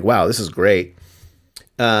 wow, this is great.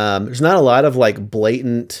 There's not a lot of like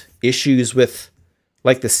blatant issues with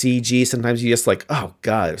like the CG. Sometimes you just like, oh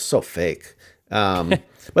God, it's so fake. But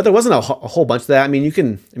there wasn't a whole bunch of that. You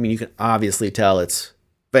can obviously tell it's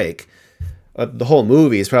fake. The whole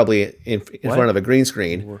movie is probably in front of a green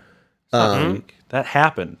screen. That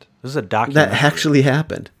happened. This is a documentary. That actually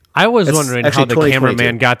happened. I was wondering how the 2022.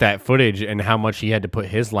 cameraman got that footage and how much he had to put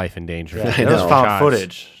his life in danger. Yeah, I that was know. found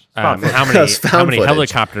footage. How many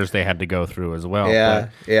helicopters they had to go through as well. Yeah,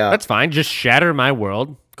 but yeah. That's fine. Just shatter my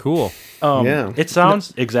world. Cool. Yeah. It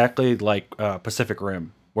sounds exactly like Pacific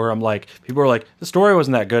Rim, where I'm like, people are like, the story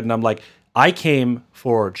wasn't that good, and I'm like, I came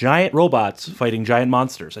for giant robots fighting giant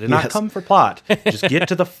monsters. I did not come for plot. Just get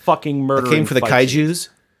to the fucking murder. I came for the kaijus.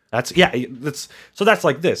 That's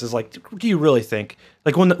like this. Is like, do you really think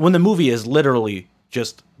like when the movie is literally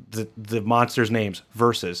just the monsters' names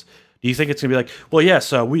versus? Do you think it's gonna be like, well, yes,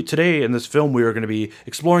 today in this film we are gonna be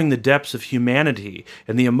exploring the depths of humanity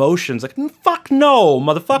and the emotions? Like, fuck no,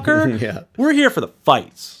 motherfucker. Yeah. We're here for the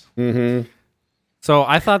fights. Mm-hmm. So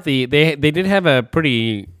I thought they did have a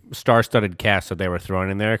pretty star-studded cast that they were throwing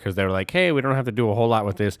in there, because they were like, hey, we don't have to do a whole lot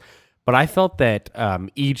with this. But I felt that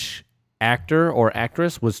each actor or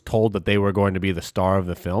actress was told that they were going to be the star of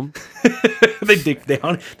the film.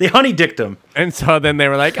 They honey-dicked him. And so then they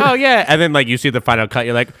were like, oh yeah. And then like you see the final cut,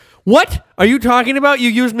 you're like, what are you talking about? You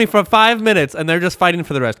used me for 5 minutes and they're just fighting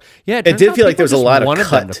for the rest. Yeah, it did feel like there was a lot of wanted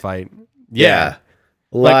cut. them to fight. Yeah.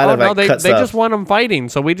 A lot of they cut just stuff. want them fighting,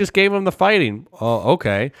 so we just gave them the fighting. Oh,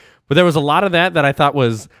 okay. But there was a lot of that I thought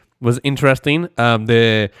was was interesting.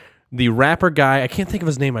 The rapper guy, I can't think of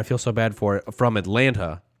his name. I feel so bad for it. From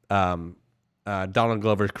Atlanta, Donald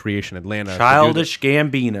Glover's creation, Atlanta. Childish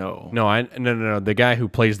Gambino. No. The guy who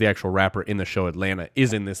plays the actual rapper in the show Atlanta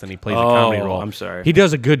is in this, and he plays a comedy role. I'm sorry. He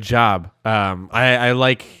does a good job. I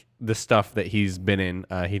like the stuff that he's been in.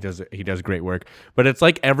 He does great work. But it's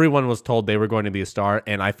like everyone was told they were going to be a star,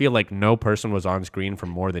 and I feel like no person was on screen for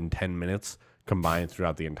more than 10 minutes combined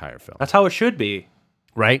throughout the entire film. That's how it should be.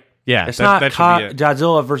 Right? Yeah. It's not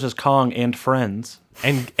Godzilla versus Kong and friends.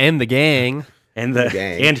 And the gang. And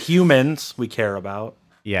and humans we care about.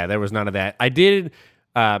 Yeah, there was none of that. I did.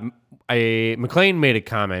 McLean made a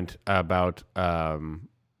comment about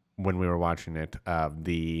when we were watching it.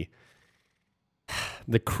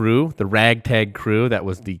 The crew, the ragtag crew, that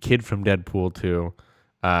was the kid from Deadpool 2.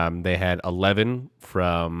 They had 11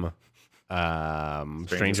 from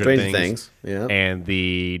Stranger Things. Yeah. And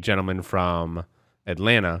the gentleman from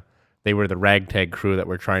Atlanta. They were the ragtag crew that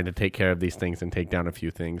were trying to take care of these things and take down a few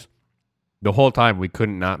things. The whole time, we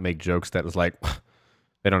couldn't not make jokes that was like,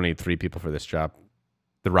 they don't need 3 people for this job.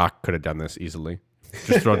 The Rock could have done this easily.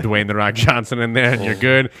 Just throw Dwayne "The Rock" Johnson in there, and you're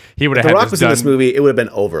good. He would have had The Rock this was done. in this movie. It would have been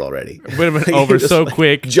over already. It would have been over so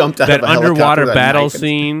quick. Jumped out that of a underwater helicopter, battle knife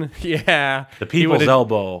scene. Yeah, The people's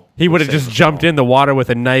elbow. He would have just jumped in the water with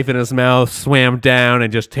a knife in his mouth, swam down,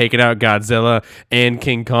 and just taken out Godzilla and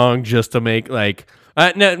King Kong just to make like.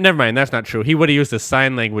 No, never mind. That's not true. He would have used the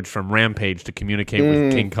sign language from Rampage to communicate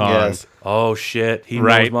with King Kong. Yes. Oh shit! He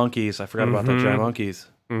knows monkeys. I forgot about that giant monkeys.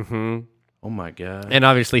 Mm-hmm. Oh my god! And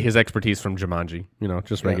obviously his expertise from Jumanji.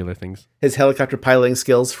 Just regular things. His helicopter piloting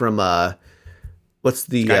skills from what's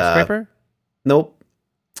the Skyscraper? Nope.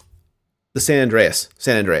 The San Andreas.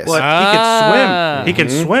 Well, he can swim. He can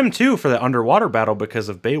swim too for the underwater battle because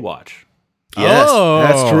of Baywatch. Yes,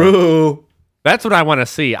 that's true. That's what I want to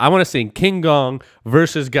see. I want to see King Kong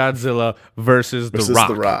versus Godzilla versus The Rock.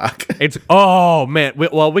 The Rock. It's man.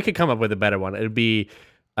 We could come up with a better one. It'd be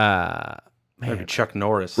Maybe Chuck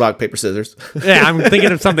Norris. Rock, paper, scissors. Yeah, I'm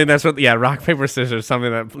thinking of something that's rock, paper, scissors,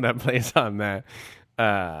 something that plays on that.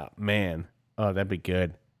 Man. Oh, that'd be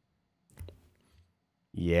good.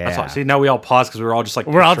 Yeah. See, now we all pause because we're all just like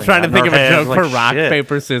we're all trying to think of a joke for rock, shit.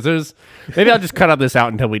 paper, scissors. Maybe I'll just cut out this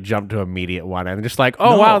out until we jump to immediate one and just like,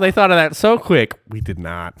 wow, they thought of that so quick. We did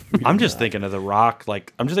not. I'm just thinking of The Rock,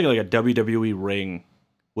 I'm just thinking like a WWE ring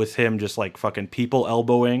with him just like fucking people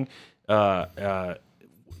elbowing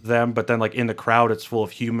them, but then like in the crowd it's full of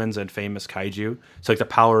humans and famous kaiju. So like the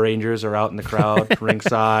Power Rangers are out in the crowd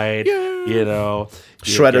ringside.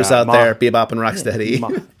 Shredder's out there, Bebop and Rocksteady.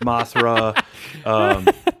 Mothra.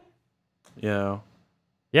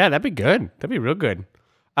 Yeah, that'd be good. That'd be real good.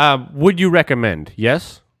 Would you recommend?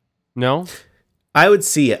 Yes? No? I would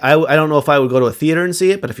see it. I don't know if I would go to a theater and see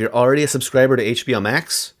it, but if you're already a subscriber to HBO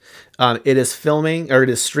Max, it is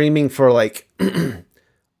streaming for like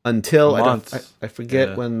until I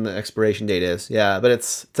forget when the expiration date is. Yeah, but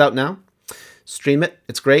it's out now. Stream it.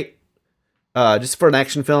 It's great. Just for an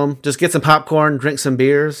action film. Just get some popcorn, drink some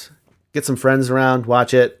beers, get some friends around,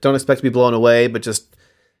 watch it. Don't expect to be blown away, but just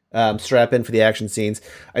strap in for the action scenes.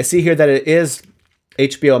 I see here that it is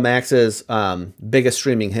HBO Max's biggest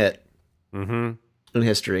streaming hit in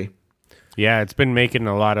history. Yeah, it's been making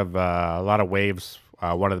a lot of waves.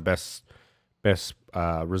 One of the best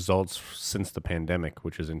results since the pandemic,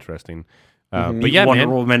 which is interesting. But yeah, Wonder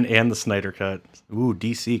Woman and the Snyder Cut. Ooh,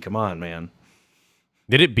 DC, come on, man.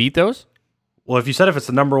 Did it beat those? Well, if you said if it's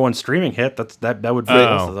the number one streaming hit, that would beat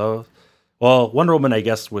both of those. Well, Wonder Woman, I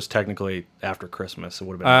guess, was technically after Christmas. It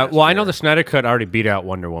would have been. I know the Snyder Cut already beat out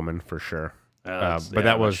Wonder Woman for sure. But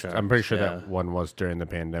that was, I'm pretty sure that one was during the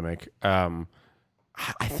pandemic. I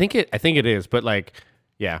think it is, but like,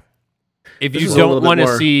 yeah. If you don't want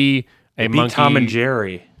to see a monkey, Tom and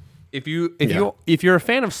Jerry. If you're a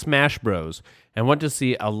fan of Smash Bros and want to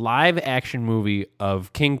see a live action movie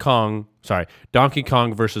of Donkey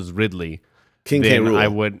Kong versus Ridley, King K. Rool. I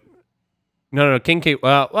would. No, King K.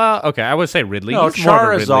 Well, okay, I would say Ridley. No,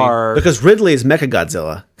 Charizard. Because Ridley is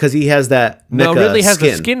Mechagodzilla. Because he has that mecha No, Ridley has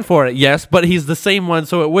skin. the skin for it, yes, but he's the same one,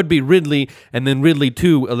 so it would be Ridley, and then Ridley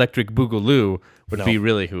 2, Electric Boogaloo, would be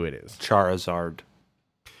really who it is. Charizard.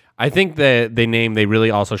 I think the name they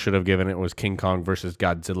really also should have given it was King Kong versus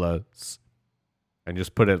Godzilla, and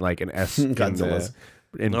just put it like an S Godzilla's.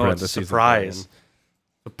 in parentheses. It's a surprise.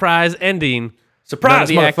 Surprise ending. Surprise, None of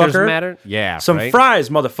the motherfucker. actors matter. Yeah, Some right? fries,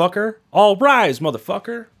 motherfucker. All rise,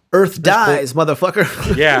 motherfucker. Earth dies,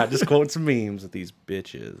 motherfucker. Yeah, just quoting some memes with these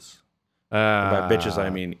bitches. By bitches, I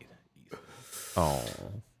mean.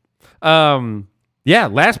 Yeah,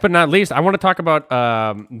 last but not least, I want to talk about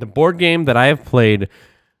the board game that I have played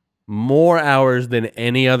more hours than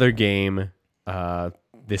any other game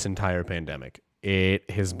this entire pandemic. It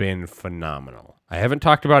has been phenomenal. I haven't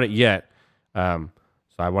talked about it yet, so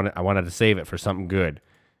I wanted to save it for something good.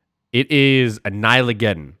 It is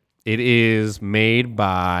Annihilageddon. It is made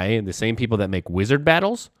by the same people that make Wizard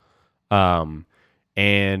Battles, and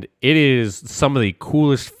it is some of the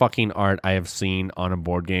coolest fucking art I have seen on a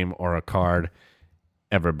board game or a card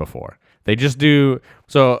ever before. They just do,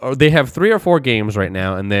 so they have 3 or 4 games right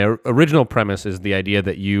now, and their original premise is the idea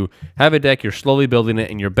that you have a deck, you're slowly building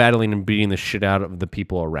it, and you're battling and beating the shit out of the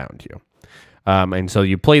people around you. And so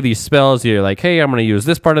you play these spells, you're like, hey, I'm going to use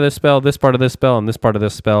this part of this spell, this part of this spell, and this part of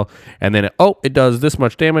this spell, and then, it does this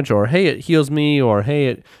much damage, or hey, it heals me, or hey,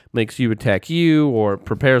 it makes you attack you, or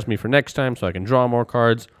prepares me for next time so I can draw more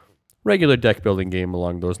cards. Regular deck building game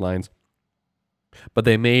along those lines. But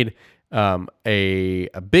they made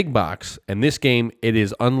a big box, and this game, it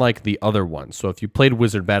is unlike the other ones. So if you played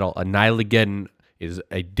Wizard Battle, Annihilageddon is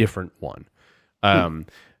a different one.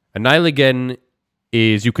 Annihilageddon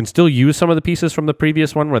is, you can still use some of the pieces from the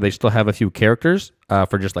previous one where they still have a few characters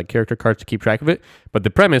for just like character cards to keep track of it. But the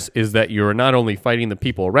premise is that you're not only fighting the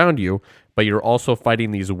people around you, but you're also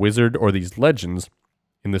fighting these wizard or these legends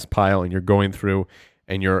in this pile, and you're going through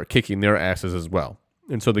and you're kicking their asses as well.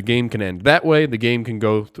 And so the game can end that way. The game can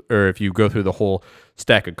go, or if you go through the whole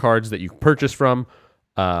stack of cards that you purchase from,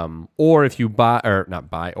 or if you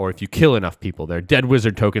or if you kill enough people. They're dead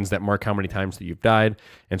wizard tokens that mark how many times that you've died.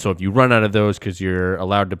 And so if you run out of those, because you're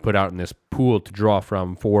allowed to put out in this pool to draw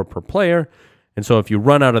from 4 per player, and so if you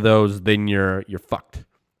run out of those, then you're fucked.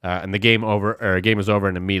 And the game is over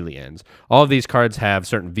and immediately ends. All of these cards have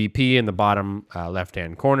certain VP in the bottom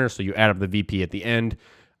left-hand corner, so you add up the VP at the end.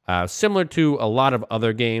 Similar to a lot of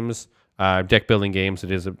other games, deck building games,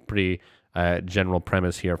 it is a pretty general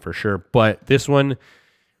premise here for sure. But this one,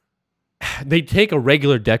 they take a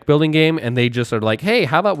regular deck building game and they just are like, hey,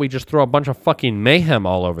 how about we just throw a bunch of fucking mayhem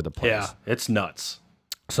all over the place? Yeah, it's nuts.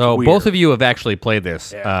 So both of you have actually played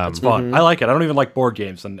this. Yeah, it's fun. I like it. I don't even like board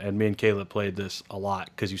games, and me and Caleb played this a lot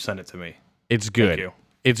because you sent it to me. It's good. Thank you.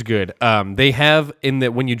 It's good. They have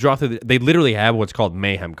when you draw through, they literally have what's called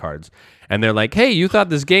mayhem cards, and they're like, "Hey, you thought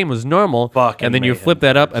this game was normal," Fucking and then you mayhem flip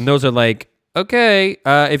that up, cards. and those are like, "Okay,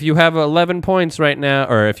 if you have 11 points right now,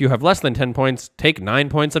 or if you have less than 10 points, take 9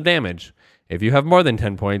 points of damage. If you have more than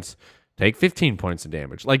 10 points, take 15 points of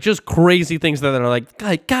damage." Like just crazy things that are like,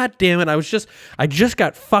 God damn it, I just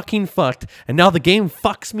got fucking fucked, and now the game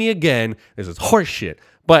fucks me again. This is horse shit.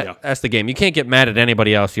 But that's the game. You can't get mad at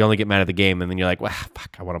anybody else. You only get mad at the game, and then you're like, well,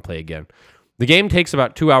 fuck, I want to play again. The game takes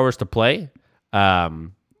about 2 hours to play,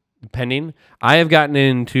 depending. I have gotten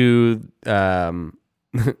into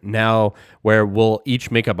now where we'll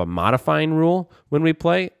each make up a modifying rule when we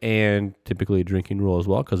play, and typically a drinking rule as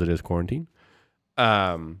well, because it is quarantine.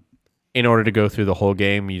 In order to go through the whole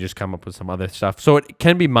game, you just come up with some other stuff. So it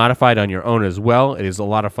can be modified on your own as well. It is a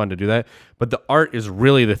lot of fun to do that. But the art is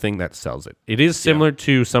really the thing that sells it. It is similar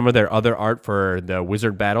to some of their other art for the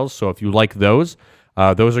Wizard Battles. So if you like those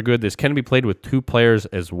are good. This can be played with 2 players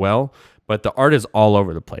as well. But the art is all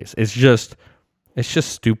over the place. It's just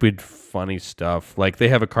stupid, funny stuff. Like they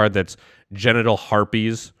have a card that's genital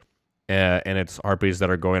harpies, and it's harpies that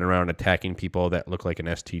are going around attacking people that look like an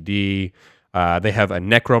STD. They have a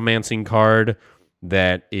necromancing card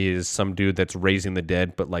that is some dude that's raising the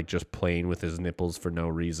dead, but like just playing with his nipples for no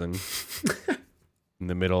reason in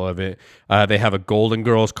the middle of it. They have a Golden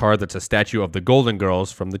Girls card that's a statue of the Golden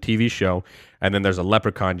Girls from the TV show. And then there's a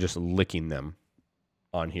leprechaun just licking them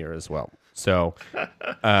on here as well. So,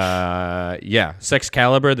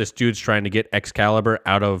 Sexcalibur, this dude's trying to get Excalibur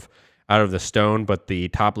out of the stone, but the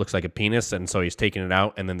top looks like a penis, and so he's taking it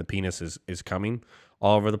out, and then the penis is coming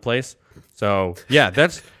all over the place. So yeah,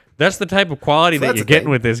 that's the type of quality that you're getting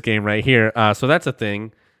with this game right here. So that's a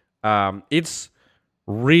thing. It's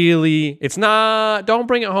not. Don't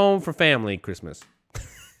bring it home for family Christmas.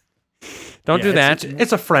 Don't do that.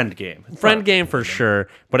 It's a friend game. Friend game for sure,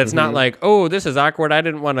 but it's not like, oh, this is awkward. I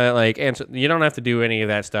didn't want to like answer. You don't have to do any of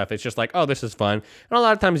that stuff. It's just like, oh, this is fun. And a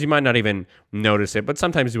lot of times you might not even notice it, but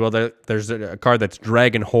sometimes you will. There's a card that's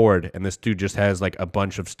Dragon Horde, and this dude just has like a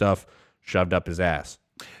bunch of stuff shoved up his ass.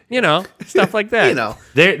 Stuff like that.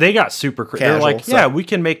 They got super crazy. They're like, so. we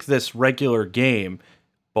can make this regular game,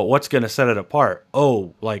 but what's going to set it apart?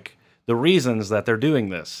 Oh, like the reasons that they're doing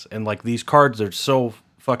this, and like these cards are so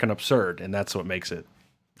fucking absurd, and that's what makes it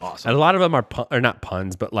awesome. And a lot of them are not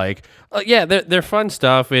puns, but like, they're fun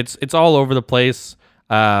stuff. It's all over the place.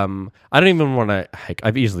 I don't even want to.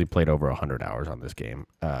 I've easily played over 100 hours on this game.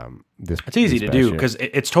 It's easy to do because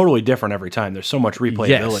it's totally different every time. There's so much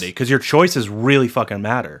replayability because your choices really fucking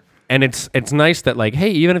matter. And it's nice that like, hey,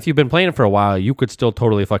 even if you've been playing it for a while, you could still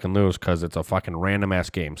totally fucking lose because it's a fucking random ass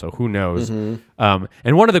game. So who knows? And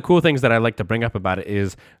one of the cool things that I like to bring up about it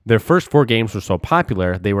is their first 4 games were so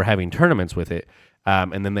popular, they were having tournaments with it.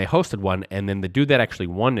 And then they hosted one, and then the dude that actually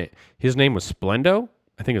won it, his name was Splendo.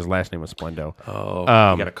 I think his last name was Splendo. Oh,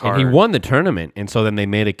 he got a card. And he won the tournament, and so then they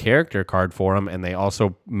made a character card for him, and they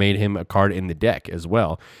also made him a card in the deck as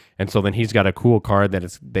well. And so then he's got a cool card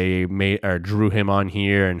that they made or drew him on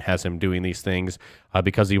here and has him doing these things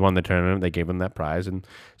because he won the tournament. They gave him that prize, and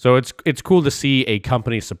so it's cool to see a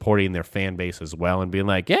company supporting their fan base as well and being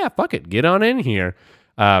like, yeah, fuck it, get on in here.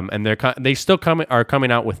 And they still are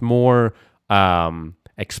coming out with more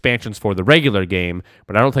expansions for the regular game,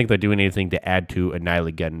 but I don't think they're doing anything to add to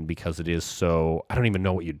Annihilageddon because it is so, I don't even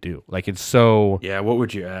know what you do. Like, it's so... Yeah, what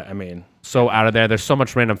would you add? I mean... So out of there, there's so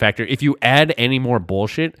much random factor. If you add any more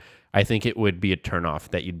bullshit, I think it would be a turnoff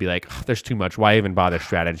that you'd be like, oh, there's too much. Why even bother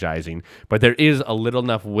strategizing? But there is a little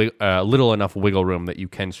enough wiggle room that you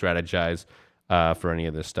can strategize for any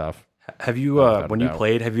of this stuff. Have you, when you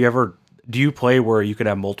played, do you play where you could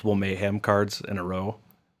have multiple Mayhem cards in a row?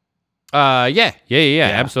 Yeah,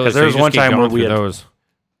 absolutely. Because there was one time where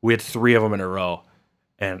we had 3 of them in a row,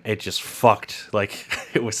 and it just fucked. Like,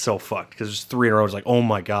 it was so fucked because there's 3 in a row. It's like, oh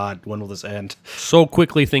my god, when will this end? So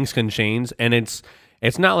quickly things can change, and it's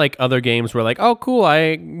not like other games where like, oh cool,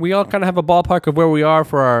 we all kind of have a ballpark of where we are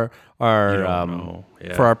for our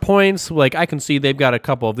for our points. Like, I can see they've got a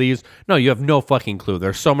couple of these. No, you have no fucking clue.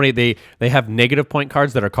 There's so many. They have negative point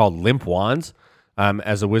cards that are called limp wands.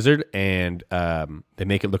 As a wizard, and they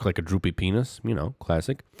make it look like a droopy penis,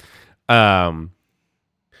 classic. And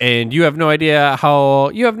you have no idea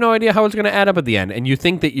how it's going to add up at the end, and you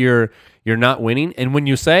think that you're not winning. And when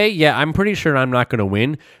you say, "Yeah, I'm pretty sure I'm not going to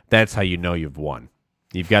win," that's how you know you've won.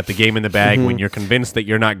 You've got the game in the bag when you're convinced that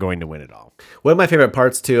you're not going to win at all. One of my favorite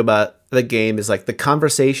parts too about the game is like the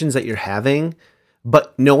conversations that you're having,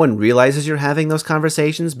 but no one realizes you're having those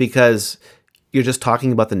conversations because you're just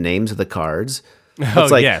talking about the names of the cards.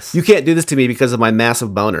 It's like, yes. You can't do this to me because of my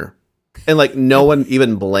massive boner. And like no one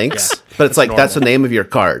even blinks, but it's like normal. That's the name of your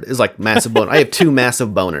card. It's like massive boner. I have 2 massive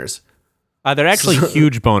boners. They're actually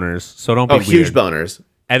huge boners, so don't be weird. Huge boners.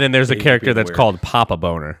 And then there's a character that's called Papa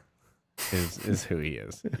Boner. Is who he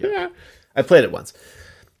is. Yeah. I played it once.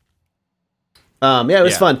 It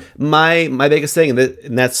was fun. My biggest thing,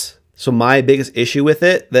 and that's so my biggest issue with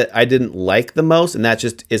it that I didn't like the most, and that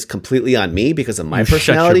just is completely on me because of my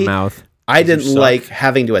personality. Shut your mouth. I didn't like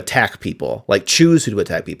having to attack people, like choose who to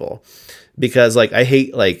attack people, because like I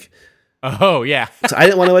hate like. Oh yeah. So I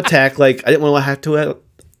didn't want to attack I didn't want to have to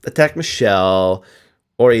attack Michelle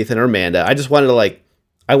or Ethan or Amanda. I just wanted to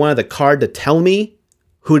I wanted the card to tell me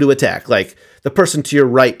who to attack. Like the person to your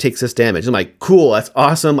right takes this damage. I'm like, cool, that's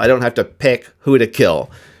awesome. I don't have to pick who to kill.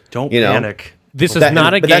 Don't panic. This is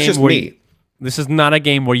not a game. That's just me. This is not a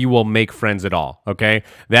game where you will make friends at all. Okay,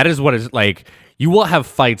 that is what it's like. You will have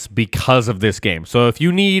fights because of this game. So if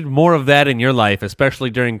you need more of that in your life, especially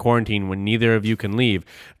during quarantine when neither of you can leave,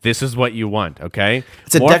 this is what you want, okay?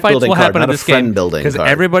 It's a more deck fights building will card, happen not in a this friend game building because card.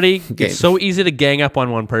 everybody, it's so easy to gang up on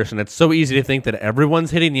one person. It's so easy to think that everyone's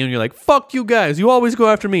hitting you and you're like, fuck you guys, you always go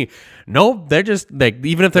after me. No, they're just like,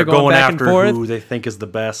 even if they're going back after and forth, who they think is the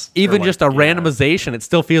best. Even just a randomization, it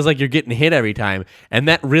still feels like you're getting hit every time. And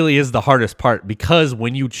that really is the hardest part because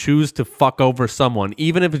when you choose to fuck over someone,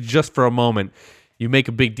 even if it's just for a moment, you make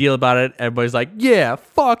a big deal about it. Everybody's like, yeah,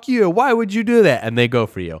 fuck you. Why would you do that? And they go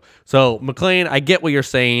for you. So, McLean, I get what you're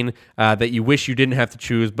saying, that you wish you didn't have to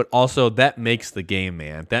choose, but also that makes the game,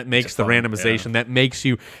 man. That makes the randomization. Yeah. That makes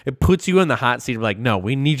you, it puts you in the hot seat of like, no,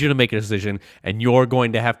 we need you to make a decision, and you're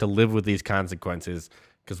going to have to live with these consequences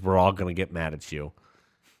because we're all going to get mad at you.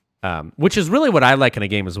 Which is really what I like in a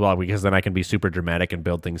game as well, because then I can be super dramatic and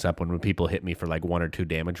build things up when people hit me for like 1 or 2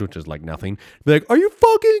 damage, which is like nothing. Be like, are you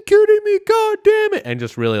fucking kidding me? God damn it. And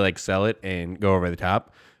just really like sell it and go over the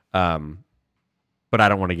top. But I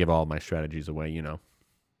don't want to give all my strategies away, you know.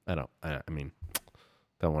 Don't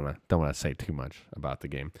want to say too much about the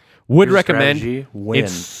game. Would recommend.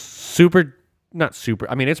 It's not super.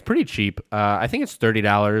 I mean, it's pretty cheap. I think it's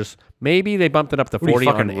 $30. Maybe they bumped it up to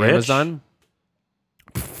 $40 on Amazon.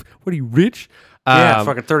 What are you, rich? Yeah,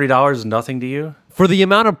 fucking $30 is nothing to you? For the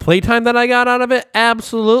amount of playtime that I got out of it,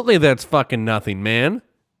 absolutely that's fucking nothing, man.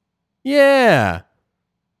 Yeah.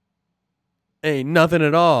 Ain't nothing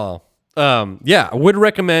at all. Yeah, I would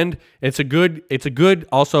recommend. It's a good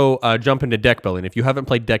also jump into deck building. If you haven't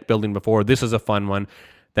played deck building before, this is a fun one.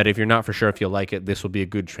 that if you're not for sure if you'll like it, this will be a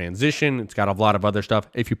good transition. It's got a lot of other stuff.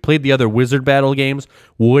 If you played the other Wizard Battle games,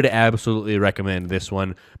 would absolutely recommend this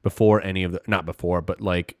one before any of the, not before, but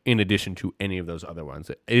like in addition to any of those other ones.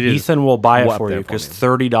 It is Ethan will buy it up for there you for because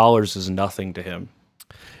me. $30 is nothing to him.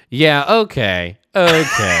 Yeah, okay.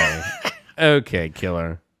 Okay,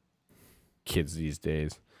 killer. Kids these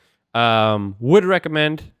days. Would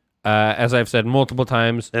recommend, as I've said multiple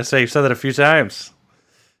times. Let's say you've said that a few times.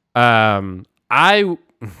 I'm going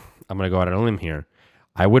to go out on a limb here.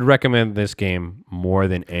 I would recommend this game more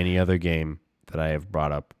than any other game that I have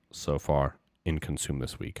brought up so far in Consume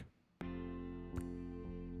this week.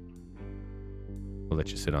 We'll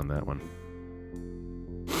let you sit on that one.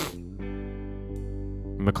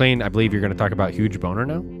 McLean, I believe you're going to talk about Huge Boner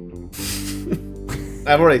now?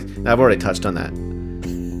 I've already touched on that.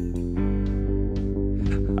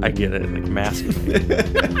 I get it, like massive.